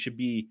lady should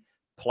be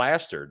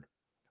plastered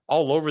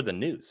all over the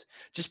news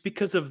just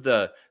because of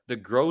the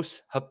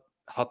gross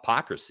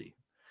hypocrisy.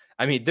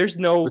 I mean, there's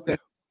no...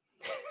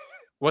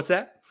 What's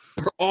that?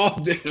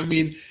 I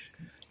mean,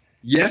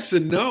 yes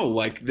and no.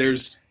 Like,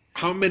 there's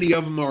how many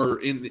of them are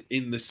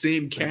in the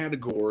same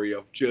category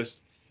of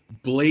just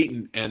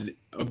blatant and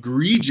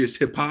egregious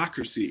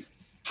hypocrisy?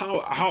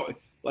 How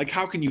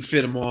can you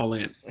fit them all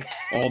in?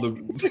 All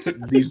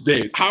these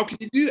days? How can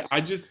you do that? I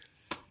just,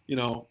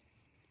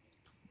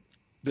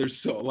 there's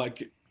so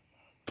like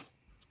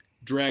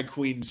drag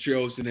queen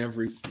shows in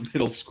every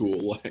middle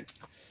school. Like,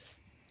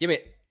 I mean,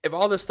 if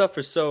all this stuff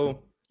is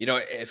so,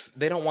 if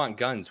they don't want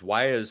guns,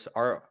 why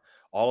are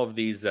all of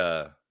these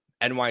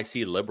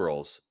NYC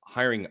liberals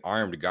hiring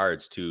armed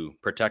guards to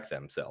protect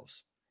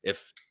themselves?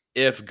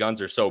 If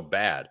guns are so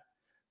bad,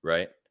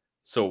 right?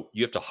 So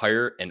you have to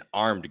hire an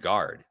armed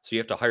guard. So you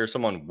have to hire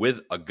someone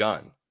with a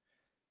gun,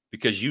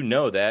 because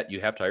that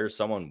you have to hire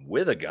someone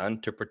with a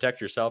gun to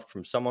protect yourself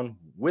from someone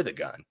with a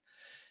gun.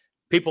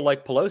 People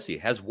like Pelosi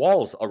has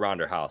walls around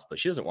her house, but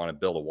she doesn't want to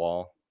build a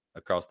wall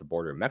across the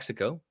border of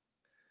Mexico.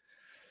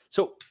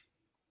 So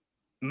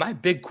my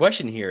big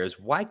question here is,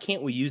 why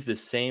can't we use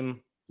this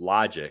same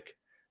logic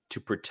to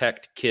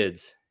protect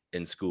kids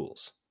in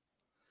schools?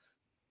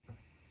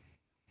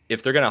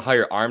 If they're going to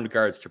hire armed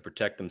guards to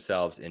protect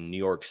themselves in New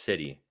York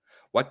City,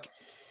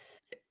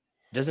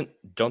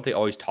 don't they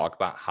always talk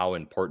about how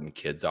important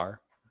kids are?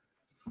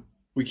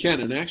 we can,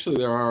 and actually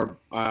there are.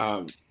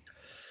 I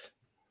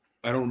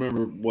don't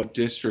remember what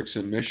districts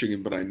in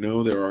Michigan, but I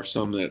know there are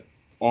some that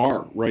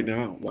are right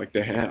now, like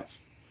they have.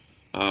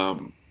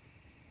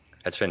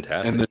 That's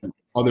fantastic. And then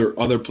other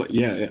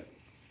yeah.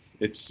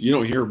 It's, you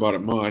don't hear about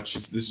it much.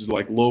 This is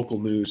like local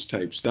news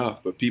type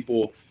stuff, but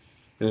people,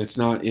 and it's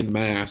not in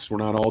mass. We're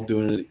not all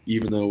doing it,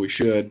 even though we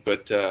should,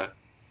 but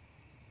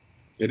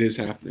it is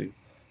happening.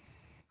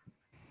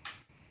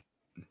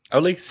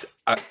 I'd like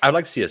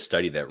to see a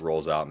study that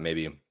rolls out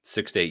maybe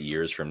 6 to 8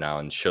 years from now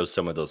and shows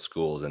some of those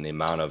schools and the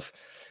amount of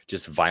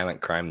just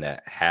violent crime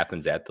that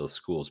happens at those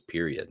schools,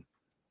 period,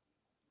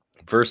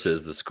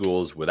 versus the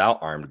schools without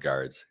armed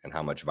guards and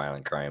how much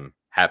violent crime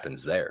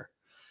happens there.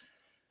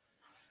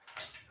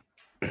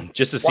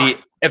 Just to see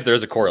if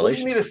there's a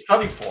correlation. What do you need a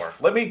study for?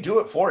 Let me do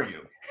it for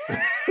you.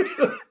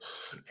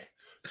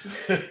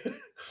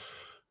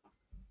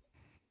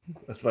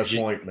 That's my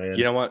point, man.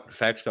 You know what?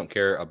 Facts don't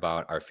care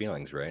about our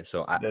feelings, right?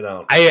 So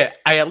I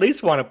at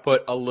least want to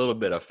put a little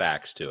bit of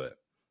facts to it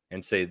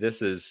and say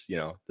this is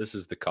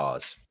the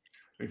cause.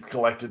 We've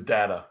collected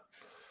data.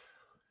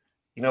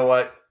 You know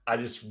what? I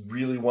just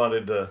really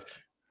wanted to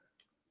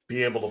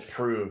be able to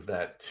prove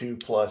that 2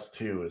 +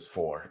 2 is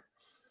 4.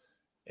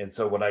 And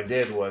so what I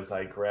did was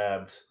I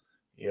grabbed,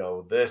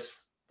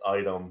 this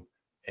item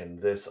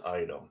and this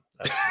item.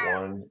 That's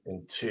 1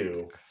 and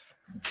 2.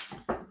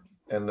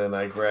 And then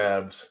I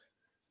grabbed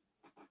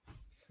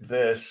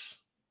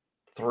this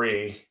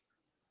 3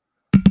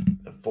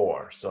 and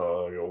 4.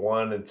 So I go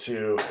 1 and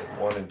 2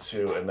 and 1 and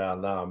 2. And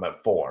now I'm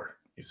at 4.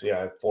 You see, I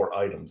have 4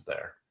 items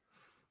there.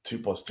 2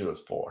 + 2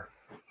 is 4.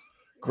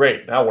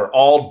 Great. Now we're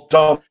all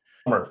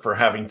dumber for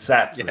having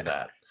sat through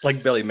that.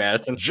 Like Billy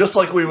Madison. Just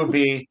like we would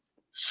be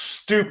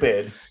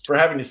stupid for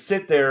having to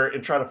sit there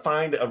and try to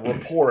find a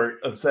report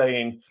of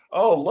saying,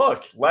 oh,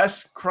 look,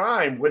 less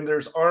crime when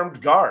there's armed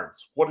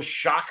guards. What a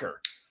shocker.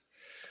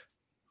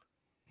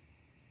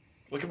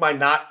 Look at my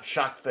not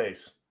shocked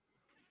face.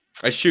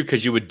 That's true,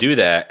 because you would do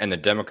that and the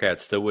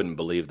Democrats still wouldn't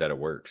believe that it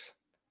works.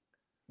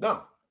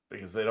 No,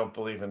 because they don't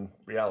believe in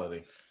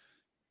reality.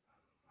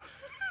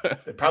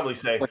 They probably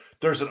say,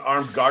 there's an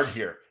armed guard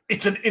here.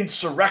 It's an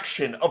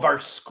insurrection of our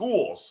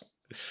schools.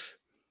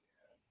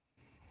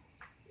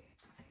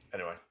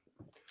 Anyway,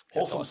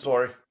 wholesome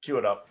story. Cue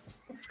it up.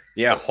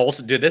 Yeah,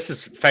 wholesome. Dude, this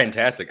is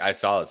fantastic. I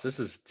saw this. This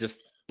is just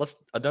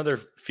another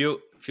feel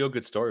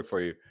good story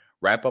for you.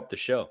 Wrap up the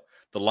show.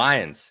 The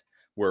Lions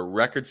were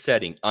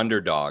record-setting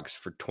underdogs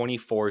for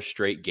 24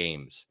 straight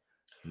games.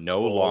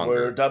 No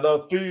longer down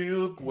the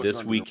field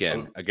this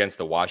weekend against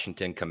the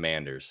Washington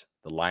Commanders.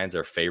 The Lions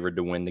are favored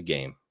to win the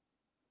game.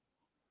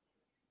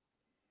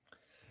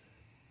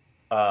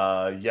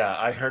 Yeah,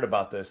 I heard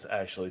about this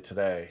actually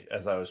today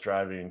as I was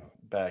driving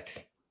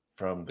back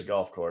from the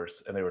golf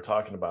course, and they were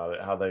talking about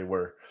it, how they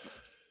were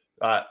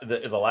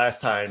the last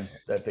time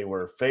that they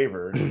were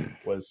favored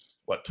was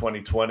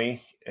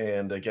 2020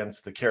 and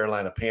against the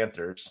Carolina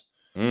Panthers,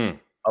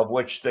 of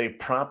which they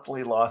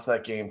promptly lost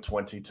that game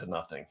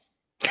 20-0.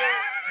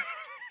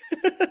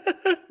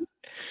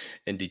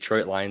 In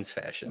Detroit Lions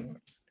fashion.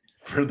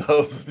 For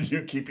those of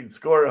you keeping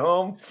score at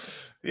home,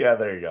 yeah,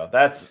 there you go.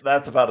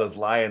 That's about as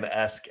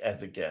Lion-esque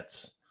as it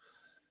gets.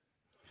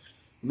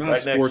 I'm not a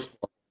sports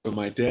player, but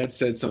my dad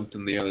said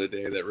something the other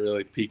day that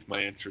really piqued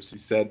my interest. He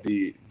said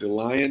the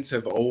Lions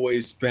have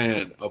always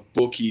been a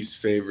bookie's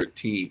favorite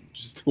team,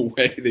 just the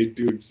way they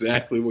do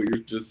exactly what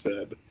you just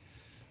said.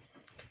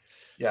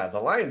 Yeah, the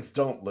Lions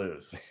don't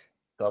lose.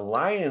 The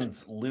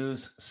Lions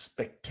lose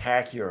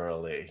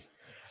spectacularly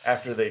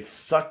after they've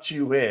sucked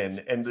you in,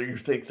 and you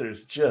think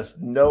there's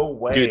just no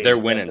way. Dude, they're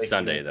winning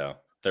Sunday, though.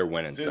 They're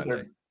winning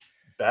Sunday.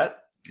 Bet?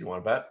 You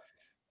want to bet?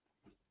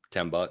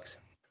 $10.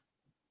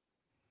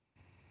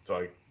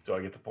 Do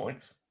I get the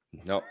points?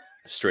 No,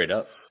 straight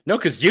up. No,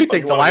 because you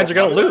think the Lions are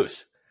going to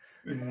lose.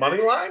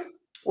 Money line?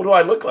 What do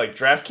I look like?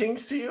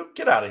 DraftKings to you?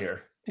 Get out of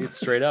here. Dude,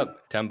 straight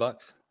up,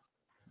 $10.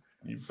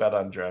 You bet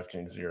on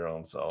DraftKings to your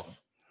own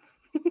self.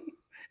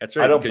 That's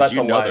right. I don't because bet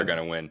the they're Lions.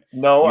 going to win.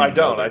 No, You I know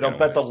don't. they're I don't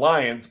gonna bet the win.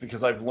 Lions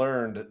because I've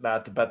learned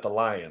not to bet the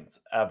Lions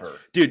ever.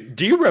 Dude,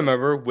 do you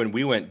remember when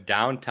we went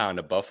downtown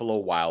to Buffalo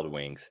Wild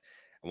Wings?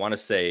 I want to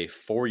say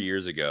 4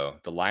 years ago,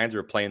 the Lions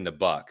were playing the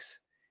Bucks,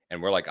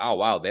 and we're like, oh,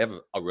 wow, they have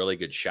a really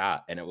good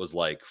shot. And it was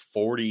like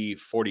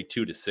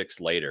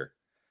 42-6 later.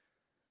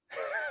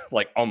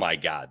 Like, oh my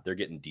God, they're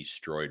getting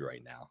destroyed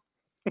right now.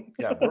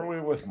 Yeah, were we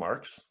with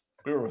Marks?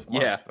 We were with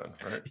Marks then,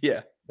 right?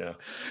 Yeah. Yeah.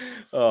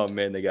 Oh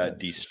man, they got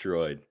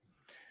destroyed.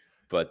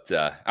 But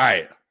all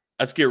right,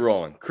 let's get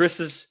rolling.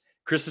 Chris's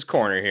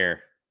corner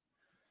here.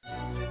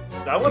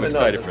 I'm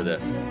excited for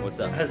this. What's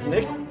up? Has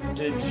Nick?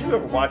 Did you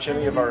ever watch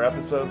any of our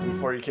episodes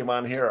before you came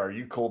on here? Or are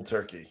you cold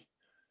turkey?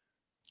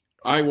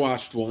 I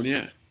watched one,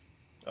 yeah.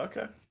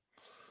 Okay.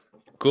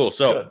 Cool.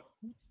 So Good.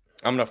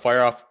 I'm gonna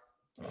fire off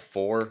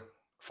four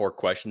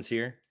questions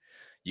here.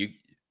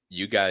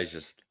 You guys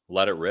just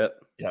let it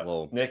rip. Yeah,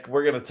 Well, Nick,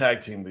 we're gonna tag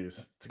team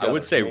these together. I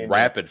would say Me and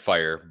rapid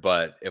fire,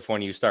 but if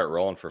when you start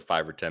rolling for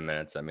 5 or 10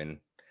 minutes, I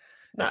mean,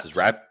 that's as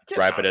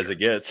rapid as it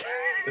gets.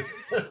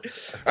 All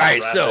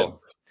right,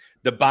 so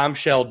the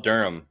bombshell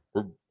Durham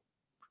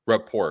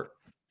report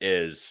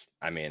is,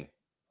 I mean,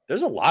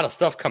 there's a lot of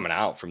stuff coming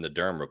out from the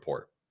Durham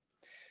report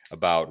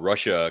about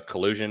Russia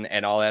collusion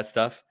and all that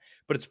stuff,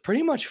 but it's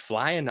pretty much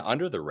flying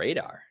under the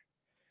radar.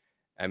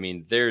 I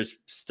mean, there's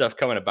stuff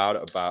coming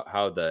about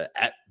how the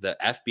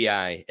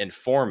FBI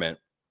informant,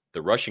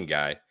 the Russian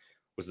guy,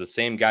 was the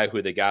same guy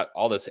who they got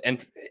all this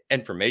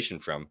information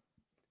from.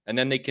 And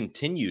then they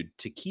continued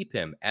to keep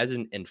him as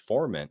an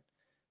informant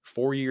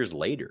 4 years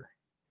later.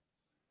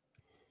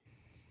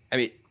 I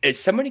mean, is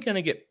somebody going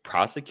to get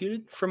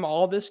prosecuted from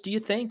all this, do you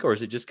think? Or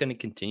is it just going to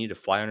continue to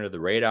fly under the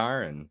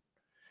radar and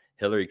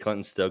Hillary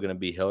Clinton's still going to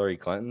be Hillary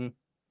Clinton?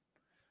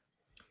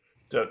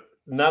 Dude,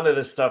 none of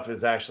this stuff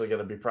is actually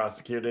going to be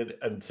prosecuted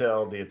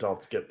until the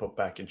adults get put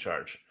back in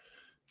charge.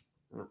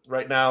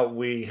 Right now,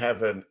 we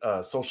have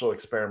a social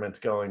experiment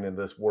going in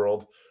this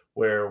world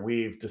where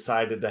we've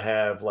decided to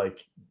have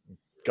like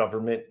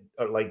government,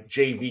 or like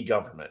JV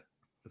government.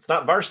 It's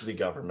not varsity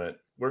government.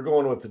 We're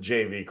going with the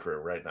JV crew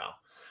right now.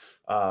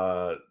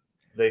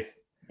 They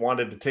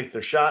wanted to take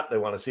their shot. They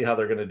want to see how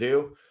they're going to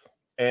do.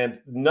 And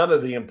none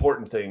of the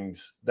important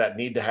things that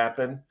need to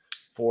happen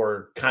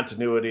for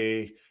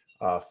continuity,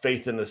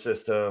 faith in the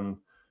system,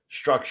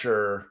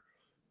 structure,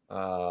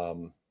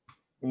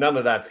 none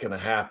of that's going to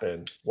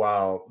happen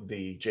while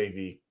the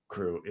JV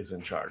crew is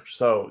in charge.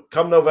 So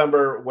come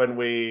November, when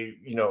we,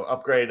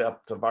 upgrade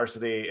up to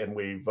varsity and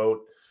we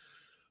vote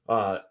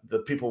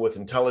the people with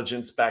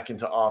intelligence back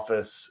into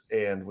office,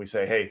 and we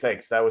say, hey,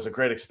 thanks, that was a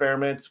great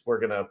experiment. We're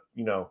going to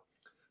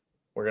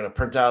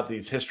print out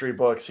these history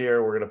books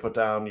here. We're going to put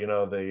down,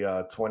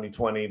 the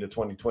 2020 to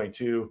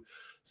 2022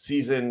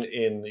 season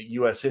in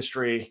U.S.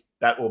 history.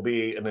 That will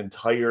be an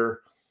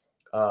entire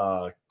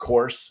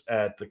course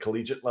at the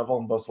collegiate level,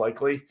 most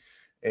likely.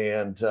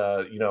 And,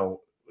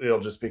 it'll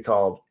just be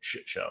called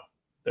Shit Show.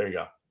 There you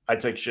go. I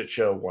take Shit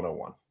Show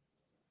 101.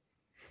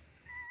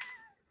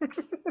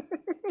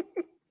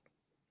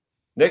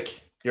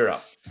 Nick, you're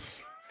up.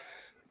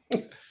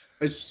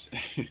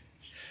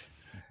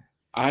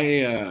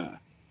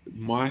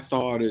 My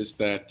thought is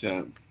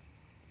that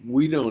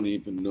we don't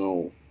even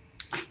know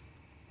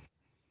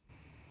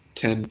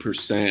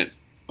 10%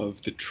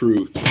 of the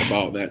truth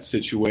about that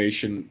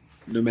situation,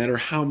 no matter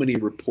how many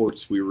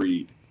reports we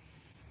read.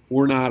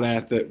 We're not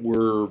at that.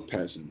 We're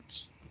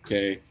peasants,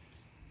 okay?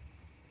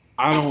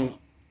 I don't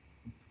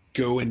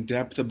go in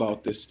depth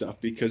about this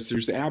stuff because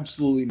there's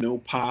absolutely no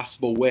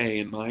possible way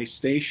in my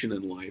station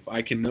in life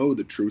I can know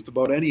the truth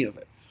about any of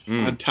it.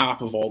 On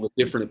top of all the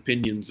different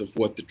opinions of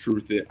what the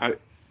truth is.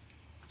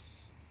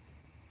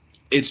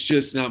 It's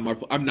just not my,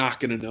 I'm not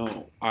going to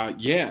know.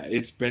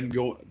 It's been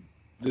going,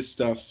 this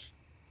stuff,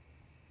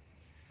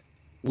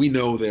 we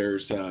know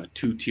there's a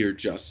two-tier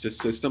justice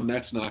system.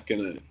 That's not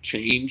going to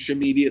change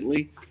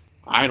immediately.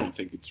 I don't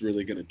think it's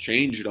really going to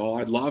change at all.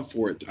 I'd love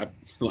for it. I'd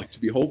like to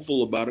be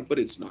hopeful about it, but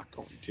it's not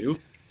going to.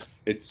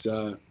 It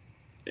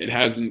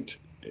hasn't,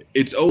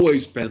 it's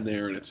always been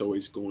there and it's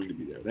always going to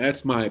be there.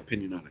 That's my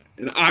opinion on it.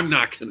 And I'm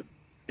not going to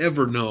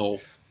ever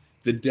know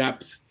the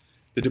depth,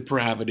 the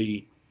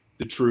depravity,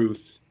 the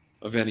truth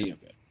of any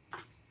of it.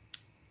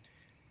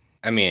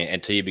 I mean,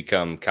 until you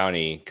become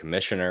county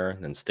commissioner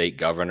and state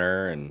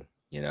governor, and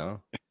you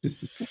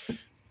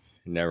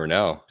never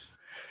know.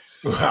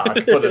 I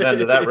can put an end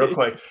to that real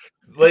quick.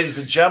 Ladies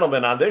and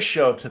gentlemen, on this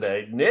show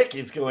today, Nick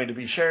is going to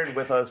be sharing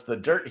with us the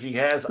dirt he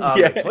has on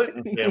the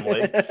Clinton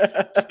family.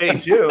 Stay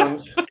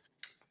tuned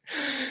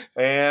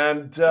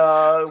and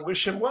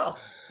wish him well.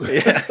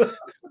 Yeah,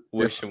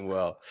 wish him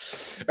well.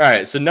 All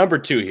right, so number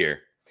 2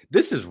 here.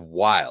 This is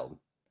wild.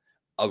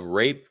 A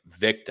rape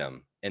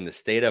victim in the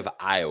state of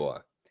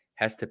Iowa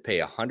has to pay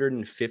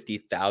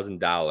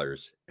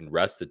 $150,000 in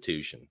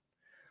restitution.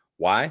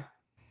 Why?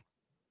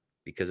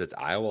 Because it's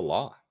Iowa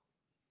law.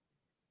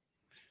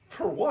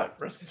 For what?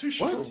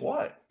 Restitution for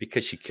what?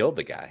 Because she killed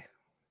the guy.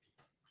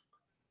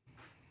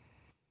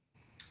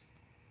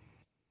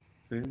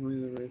 Family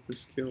of the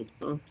rapist killed,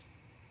 huh?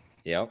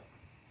 Yep.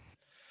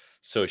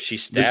 So she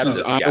This stabbed is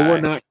this Iowa, guy.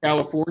 not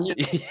California.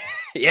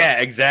 Yeah,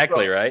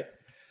 exactly, right?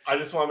 I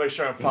just want to make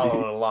sure I'm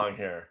following along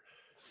here.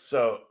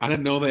 So I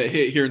didn't know that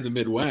hit here in the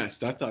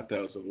Midwest. I thought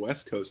that was a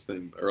West Coast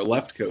thing or a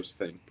left coast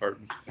thing.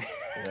 Pardon.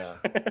 yeah,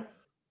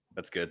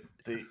 That's good.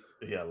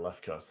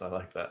 left coast. I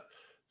like that.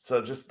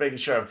 So just making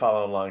sure I'm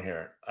following along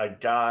here. A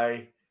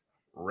guy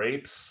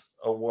rapes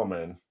a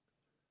woman.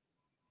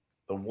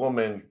 The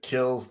woman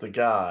kills the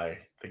guy.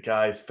 The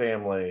guy's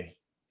family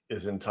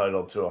is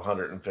entitled to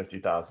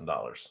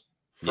 $150,000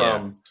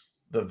 from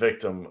the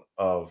victim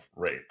of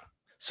rape.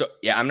 So,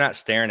 yeah, I'm not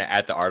staring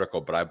at the article,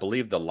 but I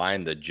believe the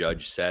line the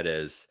judge said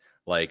is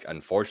like,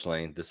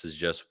 unfortunately, this is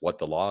just what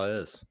the law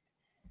is.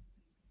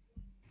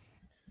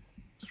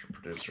 Mr.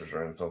 Producer's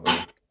writing something.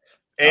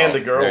 And the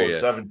girl there was he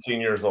is.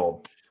 17 years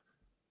old.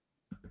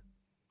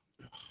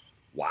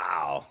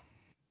 Wow.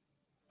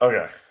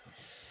 Okay.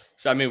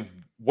 So, I mean,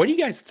 what do you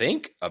guys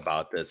think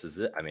about this? Is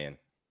it, I mean,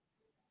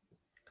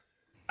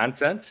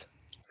 nonsense?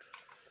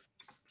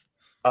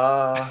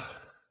 Clown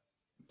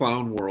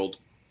world.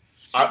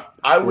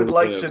 I would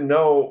like to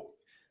know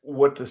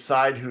what the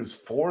side who's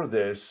for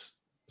this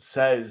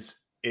says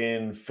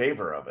in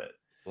favor of it.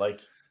 Like,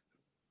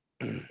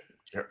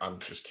 I'm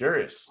just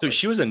curious. So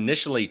she was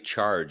initially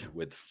charged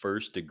with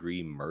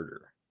first-degree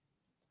murder,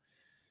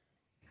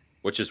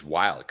 which is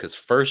wild because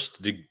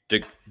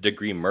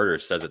first-degree murder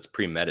says it's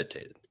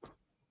premeditated.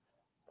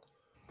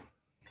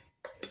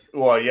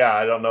 Well, yeah,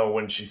 I don't know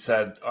when she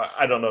said.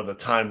 I don't know the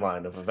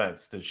timeline of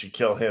events. Did she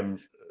kill him,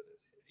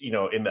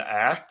 in the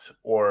act,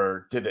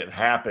 or did it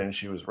happen?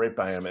 She was raped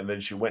by him, and then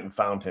she went and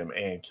found him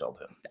and killed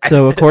him.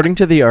 So, according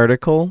to the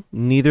article,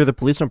 neither the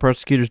police nor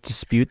prosecutors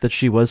dispute that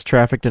she was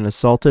trafficked and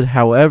assaulted.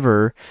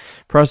 However,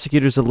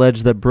 prosecutors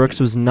allege that Brooks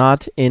was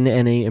not in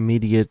any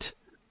immediate,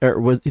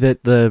 that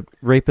the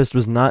rapist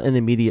was not an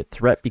immediate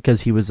threat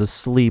because he was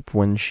asleep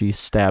when she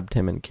stabbed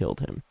him and killed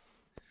him.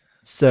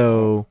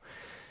 So,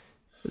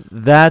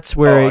 that's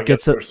where it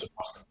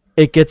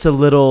gets a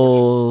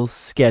little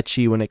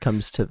sketchy when it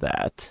comes to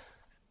that.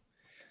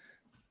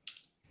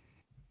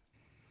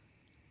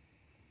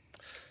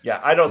 Yeah,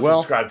 I don't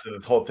subscribe to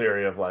the whole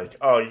theory of like,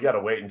 oh, you got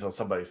to wait until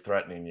somebody's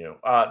threatening you.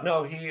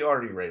 No, he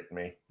already raped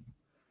me.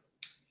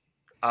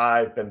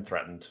 I've been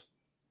threatened.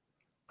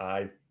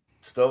 I'm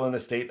still in a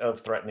state of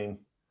threatening.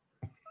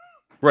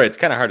 Right. It's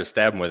kind of hard to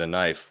stab him with a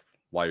knife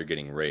while you're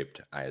getting raped,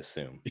 I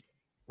assume.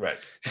 Right.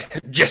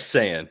 Just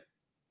saying.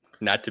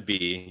 Not to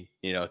be,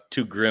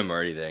 too grim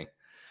or anything.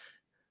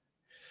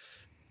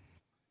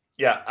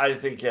 Yeah, I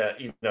think, at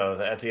the end of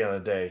the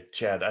day,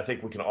 Chad, I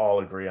think we can all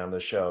agree on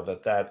this show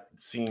that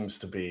seems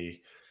to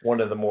be one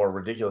of the more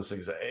ridiculous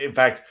things. In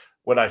fact,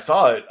 when I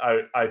saw it,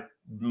 I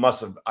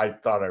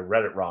thought I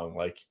read it wrong.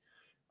 Like,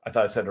 I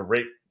thought it said a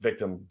rape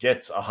victim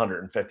gets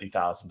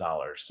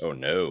 $150,000. Oh,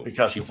 no.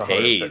 Because she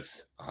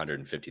pays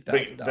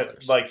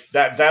 $150,000. Like,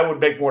 that would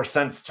make more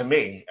sense to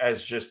me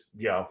as just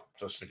a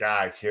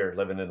guy here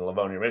living in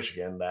Livonia,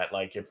 Michigan, that,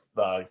 like, if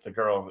the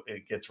girl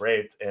gets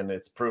raped and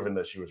it's proven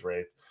that she was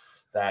raped,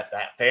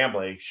 that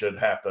family should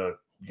have to,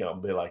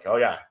 be like, oh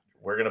yeah,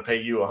 we're going to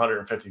pay you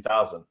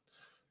 $150,000.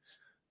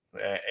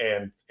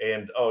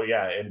 And oh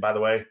yeah. And by the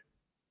way,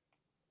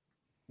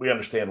 we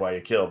understand why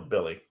you killed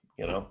Billy,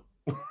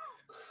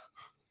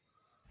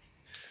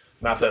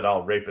 not that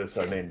all rapists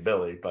are named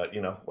Billy, but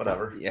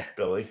whatever. Yeah.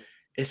 Billy.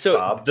 So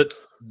Bob.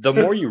 the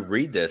more you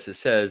read this, it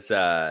says,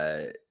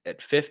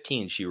 at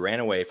 15, she ran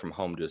away from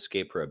home to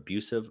escape her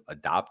abusive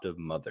adoptive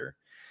mother.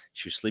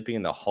 She was sleeping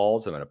in the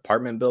halls of an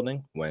apartment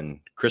building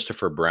when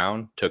Christopher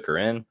Brown took her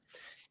in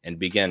and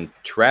began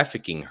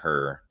trafficking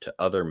her to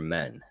other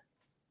men.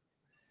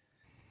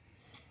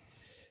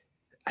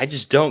 I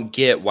just don't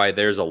get why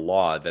there's a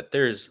law that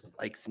there's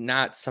like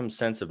not some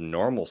sense of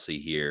normalcy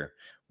here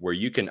where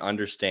you can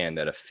understand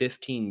that a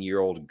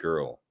 15-year-old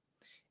girl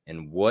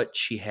and what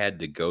she had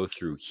to go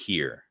through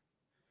here,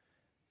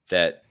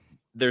 that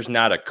there's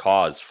not a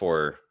cause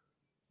for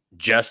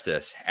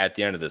justice at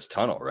the end of this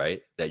tunnel,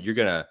 right? That you're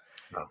going to,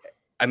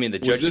 I mean, the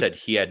judge said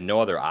he had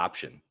no other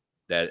option,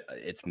 that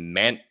it's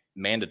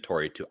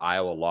mandatory to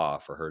Iowa law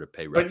for her to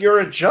pay restitution. But you're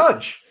a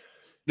judge.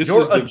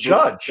 You're a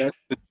judge. That's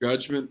the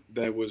judgment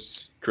that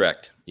was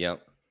correct.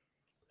 Yep.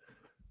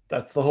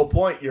 That's the whole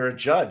point. You're a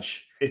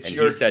judge. It's and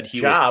your he said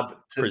he job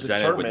was to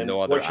determine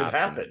what should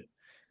happen.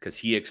 Because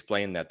he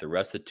explained that the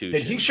restitution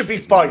then he should be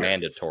fired.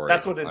 Mandatory.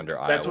 That's what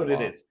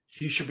it is.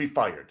 He should be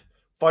fired.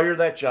 Fire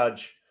that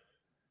judge.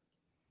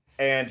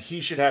 And he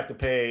should have to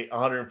pay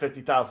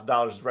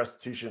 $150,000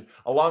 restitution,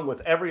 along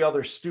with every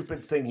other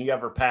stupid thing he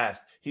ever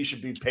passed. He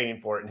should be paying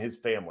for it and his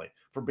family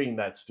for being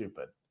that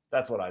stupid.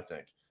 That's what I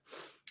think.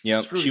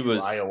 Yeah,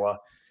 Iowa.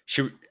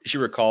 She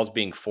recalls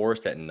being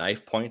forced at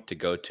knife point to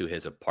go to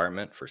his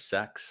apartment for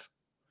sex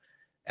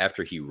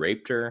after he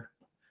raped her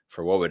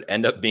for what would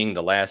end up being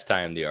the last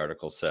time, the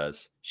article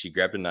says. She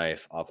grabbed a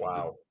knife off of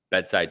the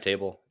bedside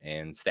table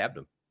and stabbed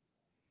him.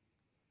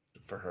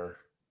 Good for her.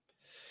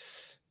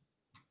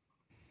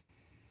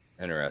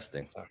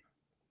 Interesting.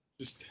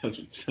 Just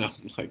doesn't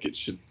sound like it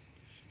should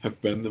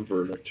have been the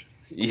verdict.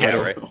 Yeah,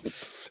 right. All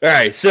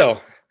right, so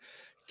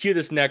cue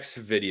this next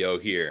video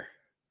here.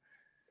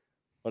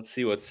 Let's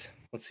see what's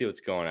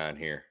going on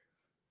here.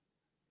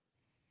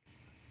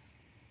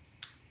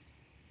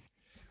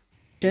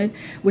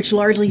 Which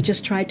largely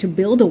just tried to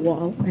build a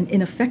wall, an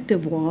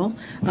ineffective wall,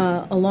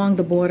 along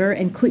the border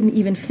and couldn't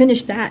even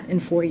finish that in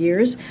 4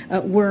 years.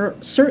 We're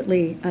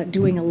certainly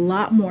doing a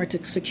lot more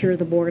to secure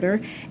the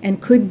border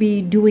and could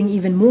be doing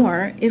even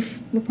more if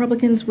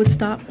Republicans would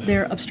stop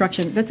their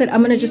obstruction. That's it. I'm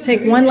going to just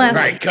take one last...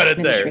 Right, cut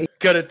it there.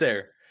 Cut it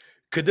there.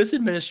 Could this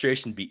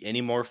administration be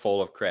any more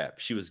full of crap?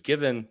 She was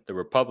giving the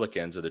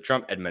Republicans or the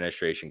Trump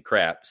administration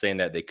crap, saying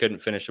that they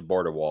couldn't finish a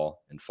border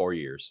wall in 4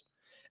 years.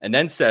 And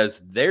then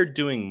says they're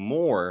doing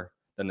more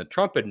than the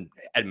Trump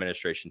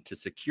administration to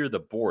secure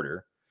the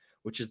border,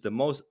 which is the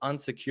most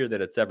unsecure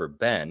that it's ever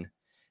been,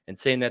 and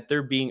saying that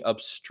they're being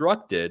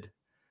obstructed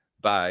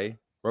by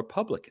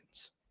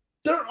Republicans.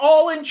 They're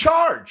all in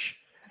charge.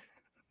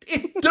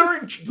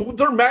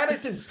 They're mad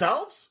at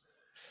themselves.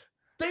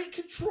 They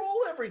control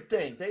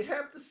everything. They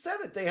have the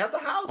Senate. They have the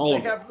House. They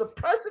have the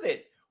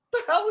president.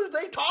 What the hell are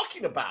they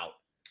talking about?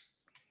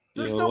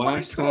 There's the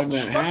last time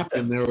that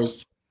happened, there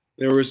was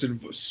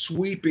a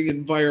sweeping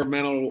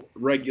environmental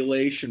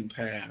regulation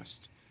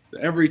passed.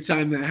 Every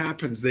time that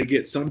happens, they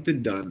get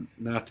something done.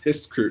 Not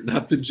this crew,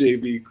 not the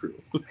JV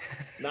crew.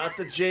 Not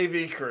the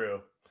JV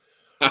crew.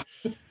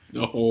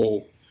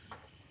 No.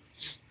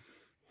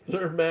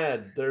 They're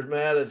mad. They're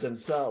mad at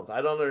themselves.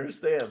 I don't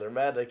understand. They're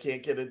mad they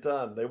can't get it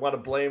done. They want to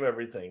blame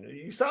everything.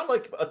 You sound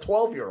like a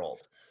 12-year-old.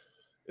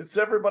 It's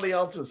everybody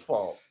else's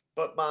fault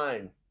but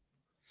mine.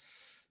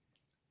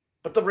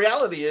 But the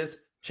reality is,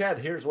 Chad,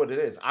 here's what it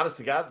is. Honest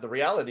to God, the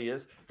reality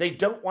is they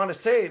don't want to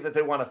say that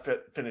they want to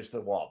finish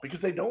the wall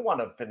because they don't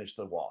want to finish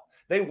the wall.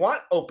 They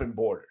want open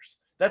borders.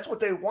 That's what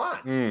they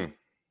want.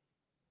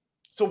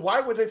 So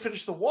why would they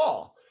finish the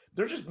wall?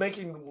 They're just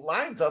making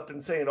lines up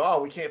and saying,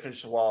 oh, we can't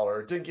finish the wall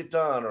or it didn't get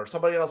done or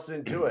somebody else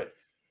didn't do it.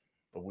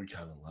 But we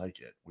kind of like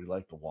it. We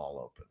like the wall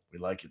open. We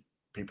like it.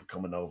 People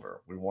coming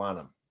over. We want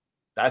them.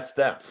 That's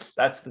them.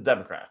 That's the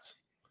Democrats.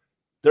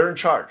 They're in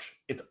charge.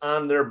 It's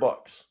on their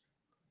books.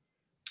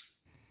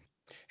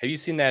 Have you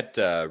seen that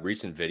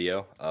recent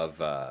video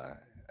of, I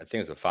think it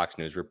was a Fox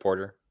News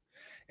reporter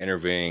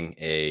interviewing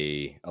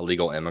a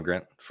illegal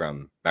immigrant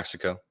from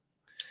Mexico?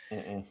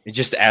 He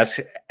just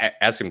asked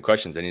him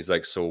questions, and he's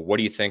like, "So, what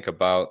do you think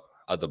about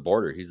the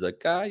border?" He's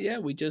like, "Yeah,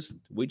 we just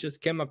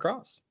came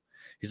across."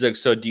 He's like,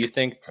 "So, do you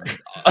think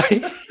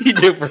you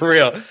do for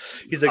real?"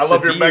 He's like, "I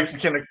love your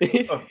Mexican."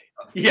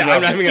 Yeah,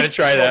 I'm not even gonna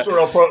try that.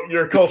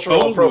 Your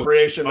cultural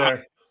appropriation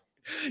there.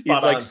 He's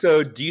like,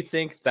 "So, do you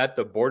think that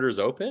the border's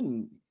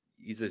open?"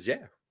 He says,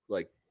 "Yeah,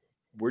 like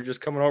we're just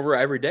coming over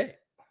every day."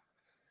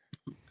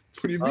 What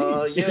do you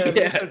mean? Yeah,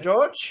 Mr.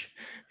 George.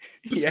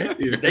 Yeah,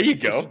 there you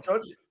go.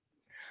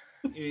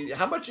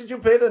 How much did you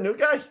pay the new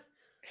guy?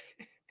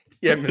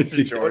 Yeah,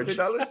 Mr. George.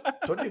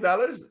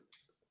 $20.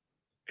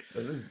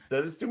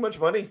 That is too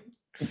much money.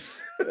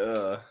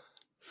 All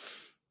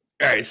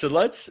right, so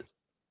let's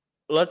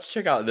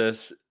check out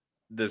this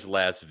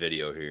last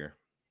video here.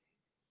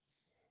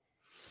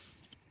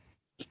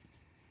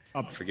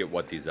 I forget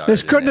what these are.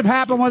 This couldn't have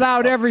happened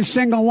without every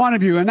single one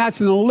of you, and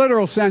that's in the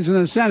literal sense in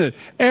the Senate.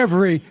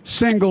 Every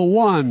single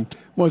one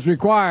was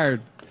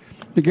required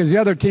because the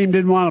other team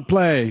didn't want to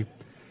play.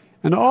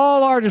 And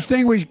all our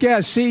distinguished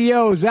guests,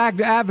 CEOs,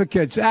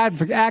 advocates,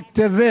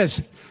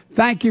 activists,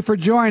 thank you for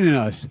joining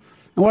us.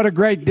 And what a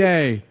great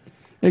day.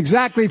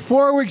 Exactly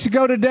 4 weeks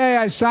ago today,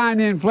 I signed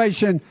the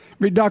Inflation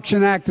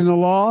Reduction Act into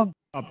law.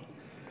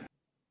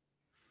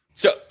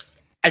 So,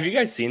 have you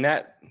guys seen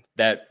that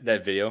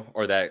video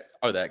or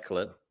that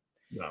clip?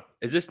 No.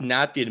 Is this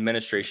not the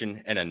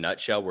administration in a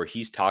nutshell, where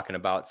he's talking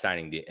about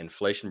signing the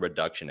Inflation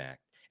Reduction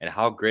Act and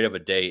how great of a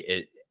day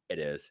it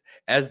is,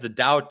 as the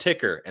Dow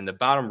ticker in the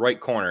bottom right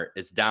corner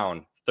is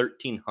down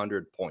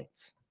 1,300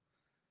 points?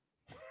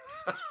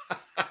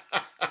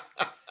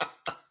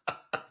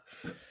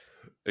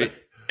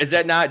 Is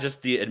that not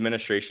just the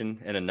administration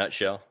in a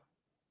nutshell?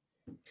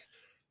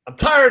 I'm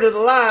tired of the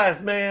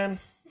lies, man.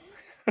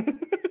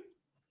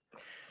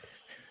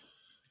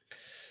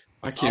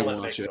 I can't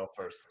watch it.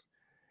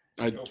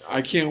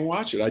 I can't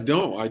watch it. I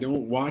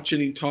don't watch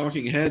any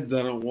talking heads.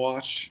 I don't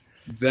watch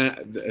that,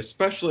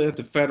 especially at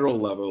the federal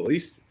level. At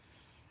least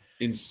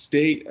at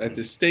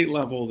the state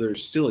level,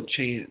 there's still a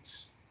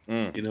chance.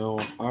 You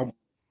know,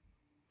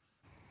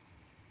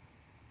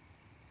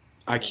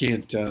 I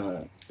can't.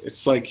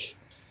 It's like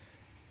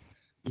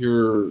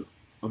you're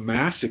a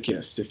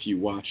masochist if you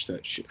watch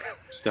that shit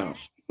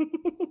stuff.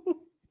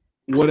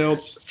 What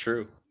else?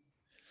 True.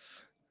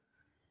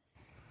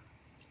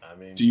 I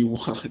mean, do you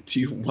want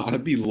to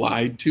be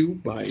lied to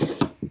by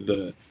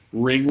the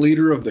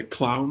ringleader of the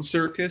clown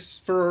circus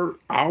for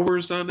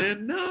hours on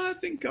end? No, I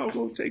think I'll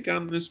go take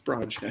on this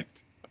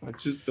project. I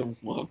just don't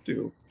want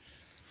to.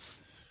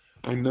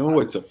 I know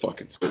it's a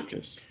fucking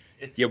circus.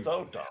 It's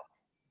so dumb.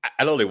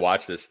 I only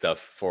watch this stuff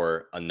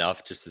for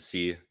enough just to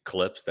see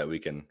clips that we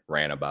can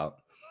rant about.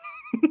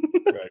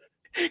 Right.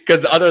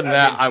 Because other than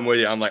that, I'm with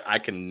you. I'm like, I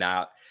can't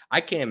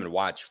even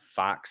watch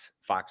Fox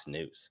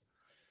News.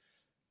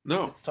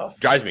 No, It's tough.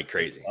 Drives me It's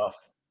crazy.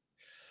 tough.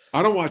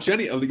 I don't watch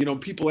any.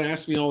 People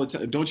ask me all the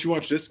time, "Don't you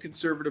watch this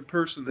conservative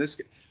person?"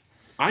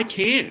 I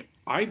can't.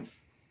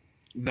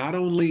 Not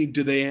only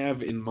do they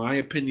have, in my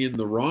opinion,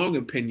 the wrong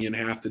opinion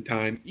half the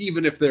time,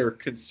 even if they're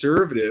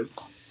conservative,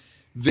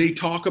 they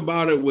talk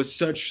about it with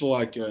such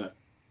like a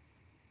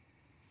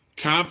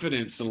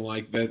confidence and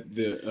like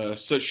that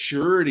such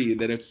surety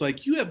that it's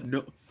like you have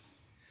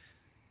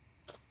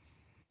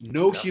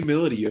no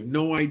humility. You have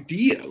no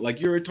idea. Like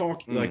you're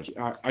talking. Like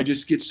I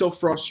just get so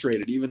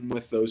frustrated, even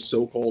with those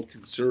so-called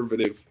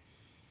conservative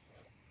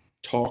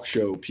talk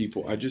show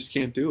people. I just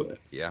can't do it.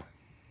 Yeah.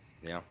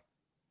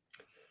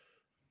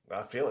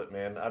 I feel it,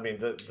 man. I mean,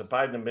 the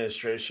Biden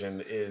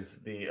administration is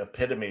the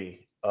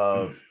epitome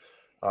of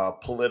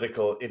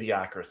political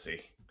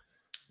idiocracy.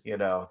 They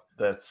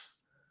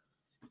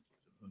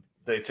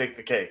take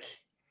the cake.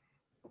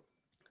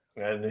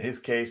 And in his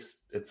case,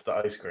 it's the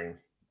ice cream.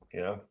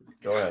 Go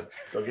ahead.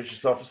 Go get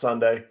yourself a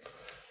sundae.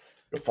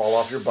 Go fall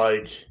off your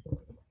bike.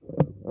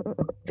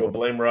 Go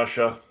blame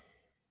Russia.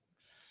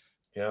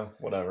 Yeah,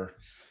 whatever.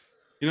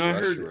 I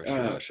heard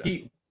Russia.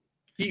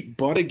 Pete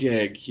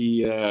Buttigieg,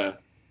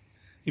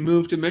 he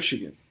moved to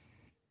Michigan.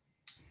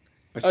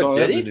 I saw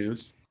that in the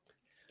news.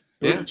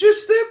 Yeah.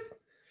 Just it?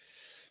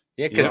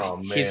 Yeah,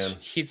 because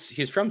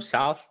he's from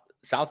South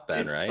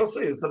Bend, right?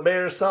 He's the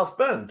mayor of South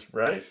Bend,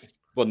 right?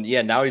 Well,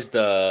 yeah, now he's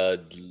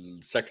the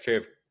Secretary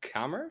of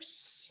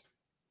Commerce?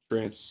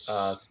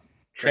 Transportation.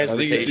 I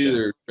think it's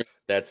either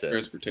that's it.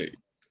 Transportation.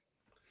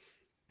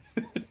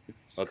 Well,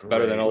 it's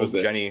better than old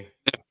Jenny.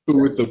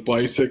 With the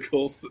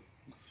bicycles.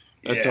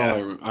 That's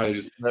all I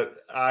remember.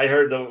 I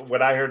heard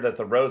when I heard that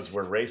the roads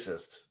were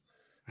racist.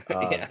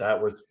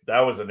 That was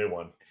a new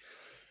one.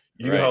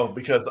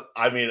 Because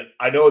I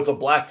know it's a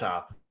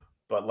blacktop,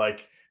 but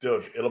like,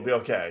 dude, it'll be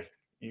okay.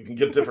 You can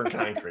get different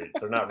concrete.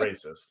 They're not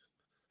racist.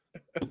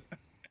 All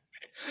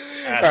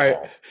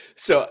right,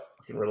 so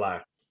you can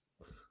relax.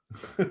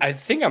 I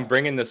think I'm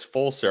bringing this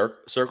full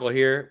circle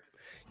here,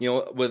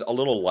 with a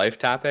little life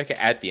topic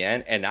at the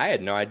end, and I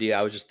had no idea.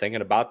 I was just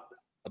thinking about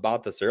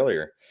this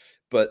earlier,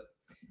 but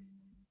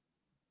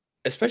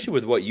especially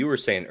with what you were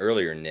saying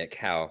earlier, Nick,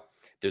 how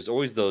there's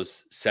always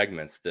those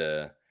segments,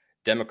 the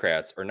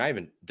Democrats, or not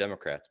even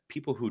Democrats,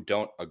 people who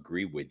don't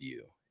agree with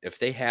you. If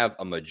they have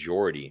a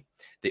majority,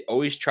 they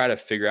always try to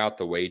figure out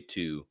the way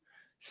to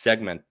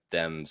segment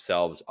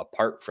themselves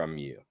apart from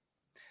you.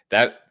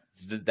 That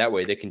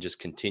way they can just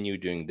continue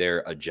doing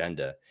their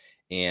agenda.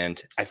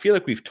 And I feel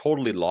like we've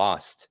totally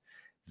lost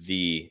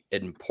the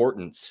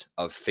importance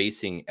of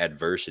facing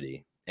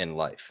adversity in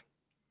life.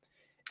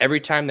 Every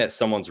time that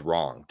someone's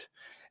wronged,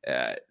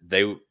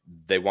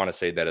 they want to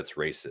say that it's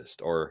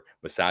racist or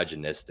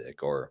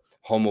misogynistic or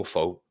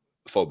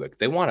homophobic.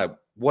 They want to,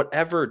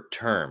 whatever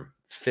term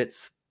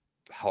fits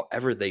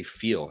however they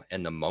feel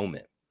in the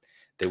moment,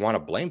 they want to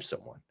blame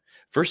someone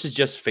versus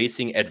just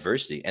facing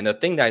adversity. And the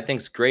thing that I think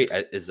is great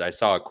is I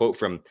saw a quote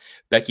from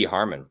Becky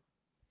Harmon.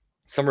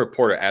 Some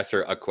reporter asked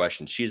her a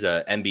question. She's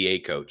an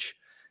NBA coach,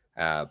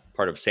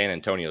 part of San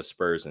Antonio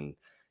Spurs, and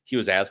he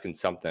was asking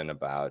something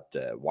about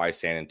why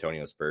San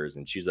Antonio Spurs.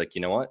 And she's like,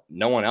 you know what?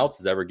 No one else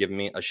has ever given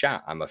me a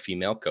shot. I'm a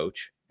female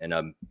coach in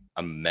a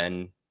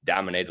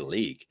men-dominated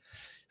league.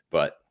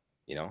 But,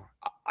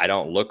 I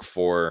don't look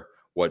for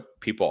what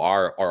people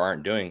are or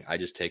aren't doing. I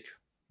just take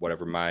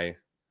whatever my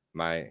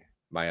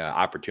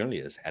opportunity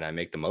is, and I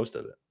make the most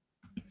of it.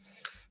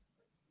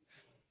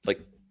 Like,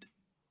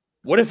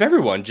 what if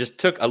everyone just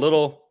took a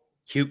little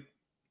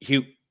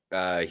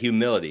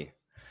humility?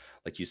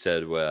 Like you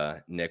said,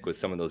 Nick, with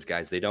some of those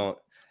guys,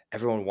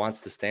 everyone wants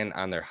to stand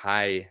on their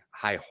high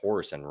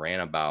horse and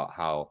rant about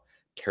how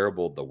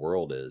terrible the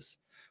world is,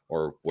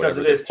 or whatever.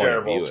 Because it is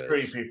terrible. Screw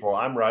you people.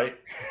 I'm right.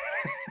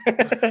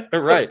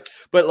 Right.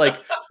 But like,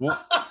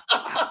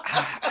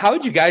 how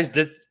would you guys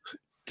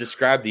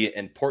describe the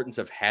importance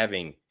of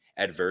having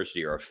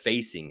adversity or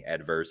facing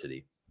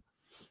adversity?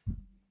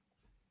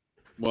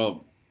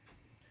 Well,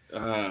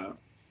 the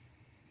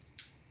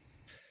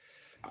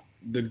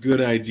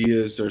good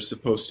ideas are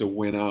supposed to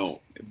win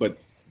out, but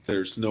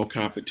there's no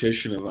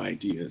competition of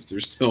ideas.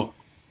 There's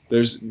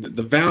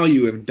the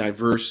value in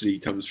diversity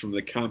comes from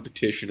the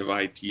competition of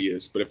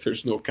ideas, but if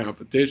there's no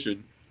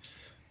competition,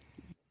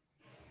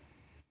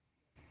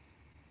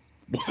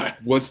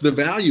 what's the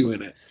value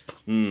in it?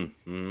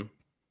 Mm-hmm.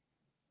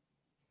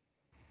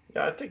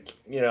 Yeah, I think,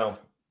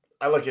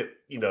 I look at,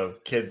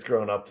 kids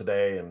growing up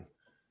today, and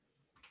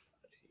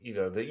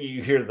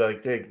you hear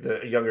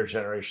the younger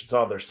generations,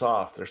 they're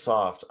soft.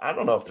 I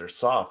don't know if they're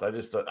soft.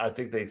 I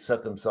think they've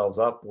set themselves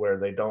up where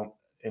they don't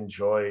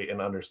enjoy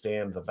and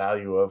understand the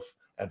value of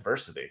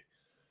adversity.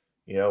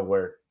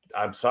 Where,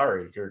 I'm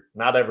sorry,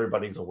 not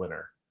everybody's a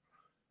winner.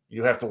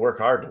 You have to work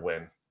hard to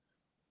win.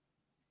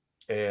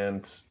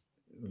 And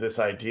this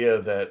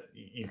idea that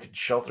you could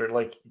shelter,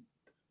 like,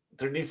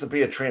 there needs to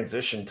be a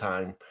transition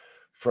time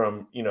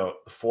from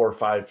 4,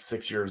 5,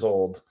 6 years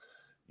old,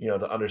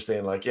 to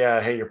understand, like,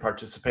 yeah, hey, you're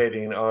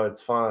participating, oh,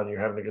 it's fun, you're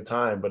having a good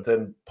time. But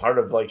then part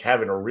of like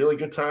having a really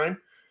good time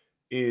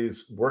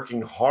is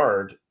working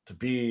hard to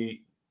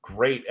be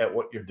great at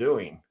what you're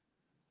doing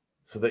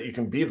so that you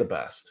can be the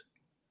best,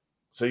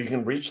 so you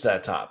can reach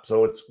that top,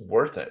 so it's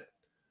worth it.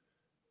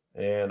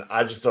 And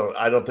I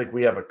don't think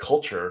we have a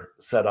culture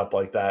set up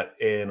like that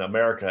in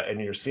America. And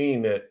you're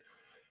seeing it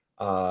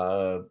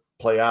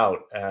play out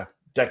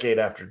decade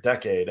after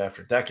decade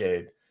after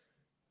decade,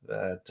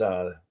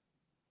 that,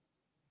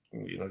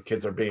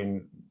 kids are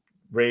being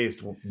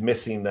raised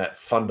missing that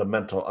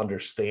fundamental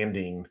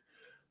understanding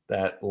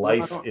that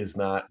life is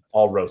not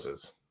all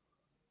roses.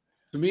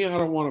 To me, I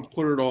don't want to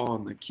put it all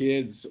on the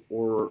kids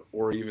or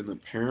even the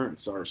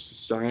parents. Our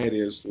society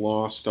has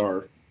lost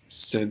our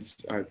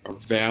sense, our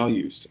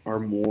values, our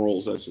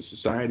morals as a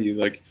society.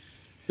 Like,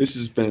 this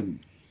has been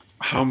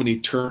how many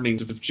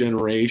turnings of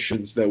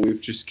generations that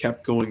we've just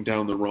kept going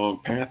down the wrong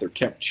path, or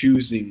kept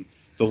choosing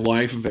the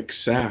life of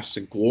excess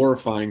and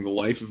glorifying the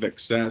life of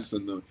excess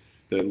and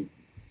the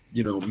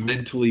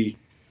mentally,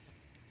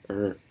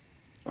 or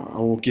I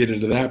won't get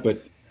into that,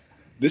 but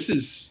this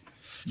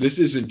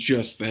isn't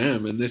just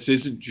them, and this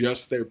isn't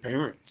just their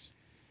parents.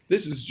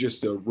 This is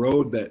just a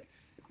road that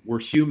we're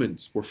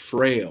humans, we're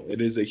frail. It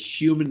is a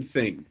human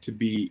thing to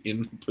be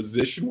in the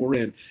position we're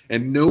in,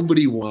 and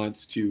nobody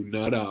wants to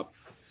nut up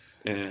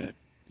and,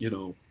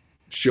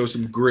 show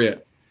some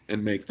grit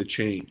and make the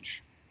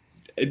change.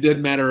 It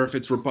doesn't matter if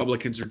it's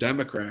Republicans or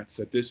Democrats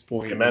at this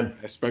point. Amen.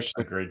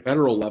 Especially at the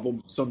federal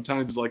level.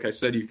 Sometimes, like I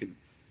said, you can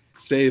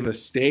save a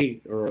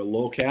state or a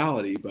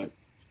locality, but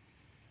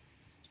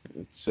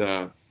it's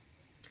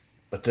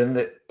But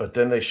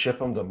then they ship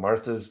them to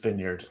Martha's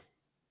Vineyard.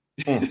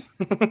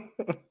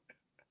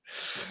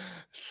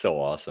 So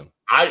awesome.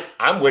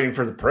 I'm waiting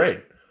for the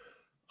parade.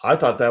 I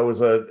thought that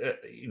was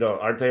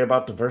aren't they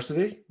about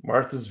diversity?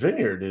 Martha's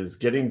Vineyard is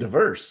getting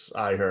diverse,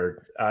 I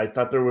heard. I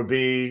thought there would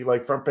be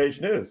like front page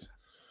news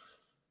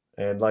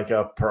and like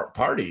a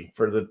party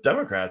for the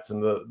Democrats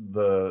and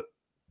the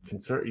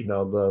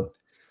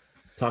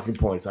talking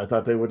points. I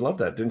thought they would love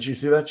that. Didn't you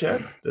see that,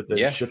 Chad? That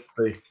they shipped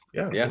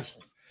Yeah.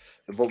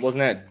 But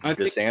wasn't that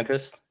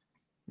DeSantis?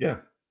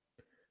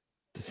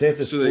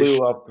 DeSantis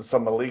flew up to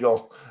some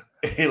illegal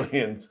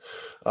aliens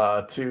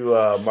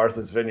to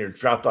Martha's Vineyard,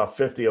 dropped off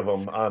 50 of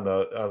them on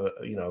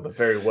the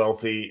very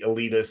wealthy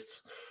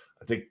elitists.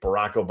 I think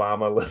Barack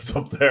Obama lives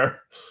up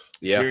there.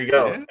 Yeah, here you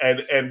go. Yeah.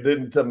 And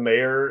didn't the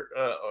mayor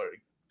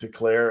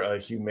declare a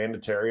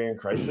humanitarian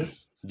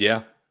crisis?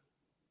 Yeah,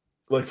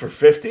 like for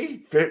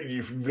 50,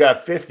 you've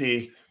got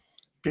 50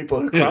 people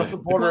who crossed the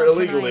border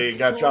illegally and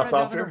got dropped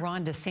off here.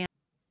 Ron DeSantis.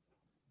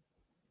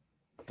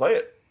 Play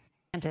it.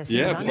 Is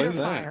under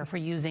fire for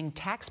using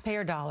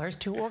taxpayer dollars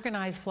to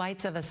organize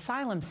flights of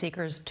asylum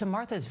seekers to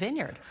Martha's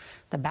Vineyard.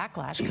 The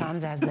backlash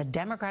comes as the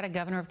Democratic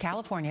governor of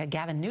California,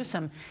 Gavin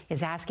Newsom,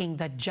 is asking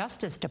the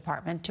Justice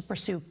Department to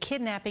pursue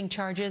kidnapping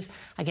charges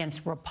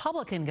against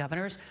Republican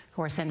governors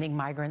who are sending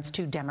migrants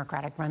to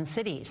Democratic-run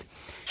cities.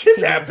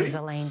 CBS's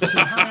Elaine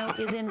Quijano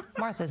is in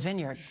Martha's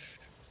Vineyard.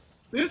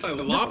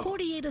 The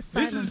 48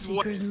 asylum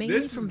seekers,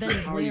 mainly from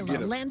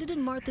Venezuela, landed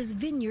in Martha's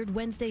Vineyard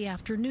Wednesday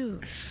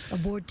afternoon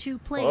aboard two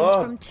planes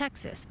from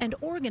Texas and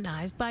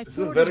organized by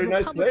Florida's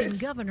Republican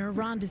Governor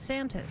Ron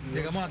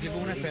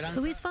DeSantis.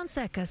 Luis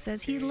Fonseca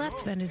says he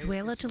left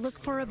Venezuela to look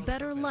for a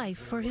better life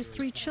for his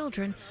 3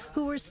 children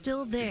who were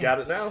still there. You got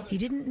it now? He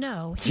didn't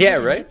know he would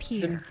end up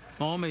here.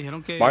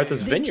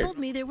 Martha's Vineyard. They told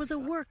me there was a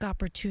work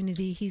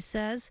opportunity, he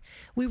says.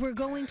 We were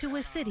going to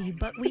a city,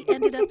 but we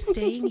ended up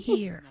staying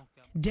here.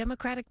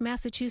 Democratic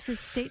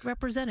Massachusetts State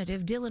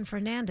Representative Dylan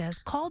Fernandez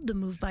called the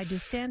move by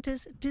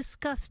DeSantis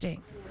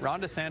disgusting.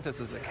 Ron DeSantis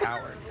is a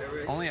coward.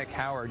 Only a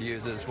coward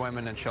uses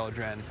women and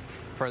children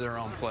for their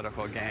own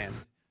political gain.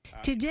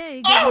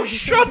 Today, Governor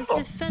DeSantis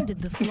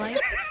defended the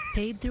flights,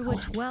 paid through a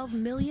 $12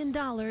 million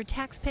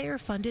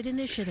taxpayer-funded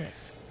initiative.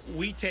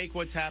 We take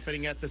what's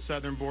happening at the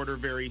southern border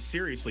very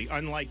seriously,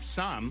 unlike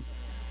some,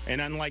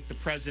 and unlike the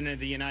President of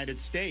the United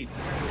States.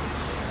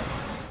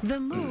 The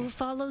move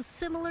follows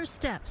similar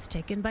steps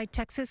taken by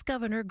Texas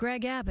Governor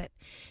Greg Abbott.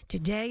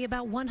 Today,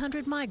 about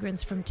 100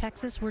 migrants from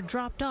Texas were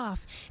dropped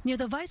off near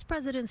the Vice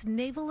President's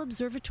Naval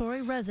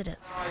Observatory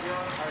residence.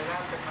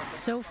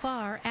 So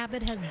far,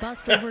 Abbott has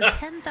bused over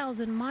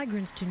 10,000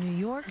 migrants to New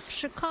York,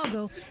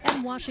 Chicago,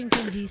 and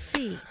Washington,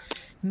 D.C.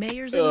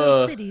 Mayors in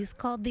those cities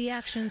called the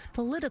actions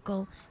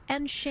political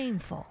and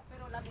shameful.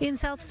 In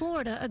South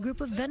Florida, a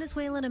group of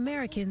Venezuelan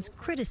Americans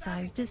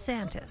criticized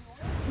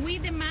DeSantis. We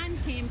demand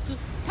him to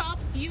stop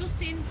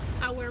using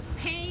our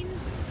pain,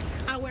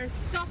 our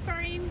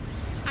suffering,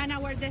 and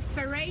our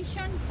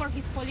desperation for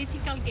his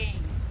political gains.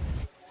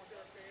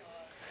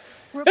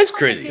 That's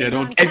crazy.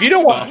 Yeah, if you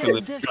don't want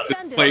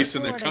the place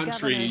in the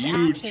country,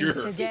 you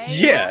jerk.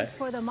 Yeah.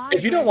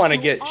 If you don't want to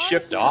get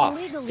shipped off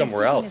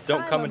somewhere else,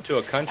 don't come into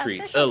a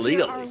country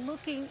illegally.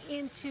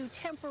 You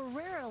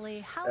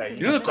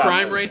know the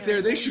crime rate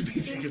there? They should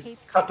be.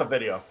 Cut the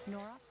video.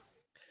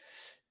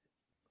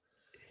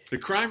 The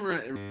crime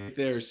rate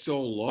there is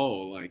so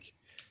low. Like,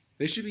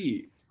 they should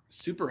be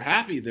super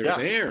happy they're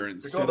there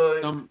instead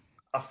of some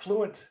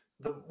affluent,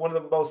 one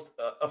of the most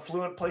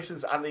affluent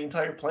places on the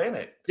entire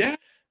planet. Yeah.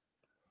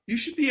 You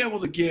should be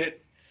able to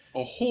get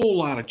a whole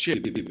lot of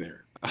chicken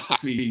there. I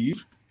mean,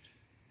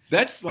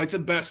 that's like the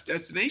best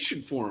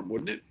destination for him,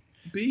 wouldn't it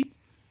be?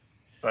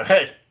 But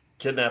hey,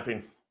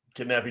 kidnapping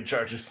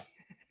charges.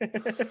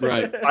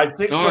 Right. I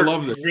think I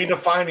love this.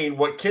 redefining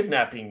what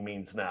kidnapping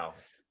means now.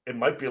 It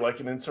might be like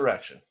an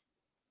insurrection.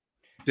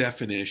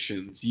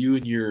 Definitions. You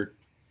and your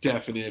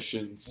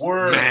definitions.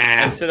 Words.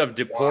 Instead of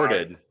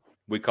deported,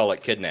 we call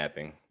it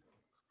kidnapping.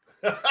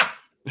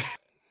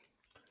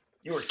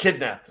 You were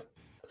kidnapped.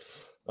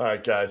 All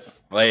right, guys.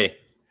 Hey,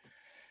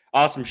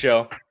 awesome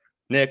show.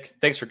 Nick,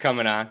 thanks for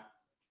coming on.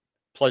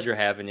 Pleasure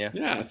having you.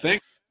 Yeah,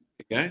 thanks,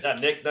 guys. Yeah,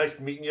 Nick, nice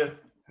meeting you.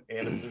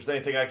 And if there's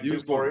anything I can do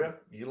for you,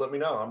 you let me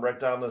know. I'm right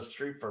down the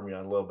street from you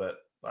a little bit.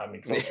 I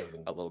mean, closer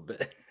than a little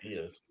bit. He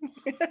is.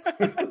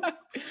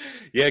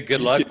 Yeah,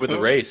 good luck with the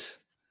race.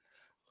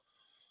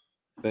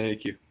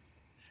 Thank you.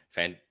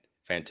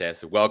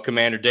 Fantastic. Well,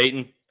 Commander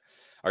Dayton,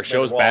 our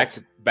show's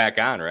back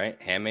on,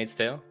 right? Handmaid's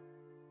Tale?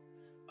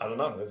 I don't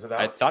know. Is it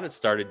out? I thought it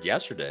started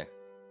yesterday.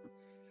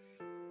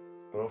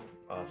 Well,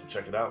 I'll have to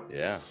check it out.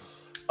 Yeah.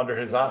 Under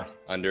his eye.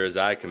 Under his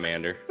eye,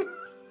 Commander.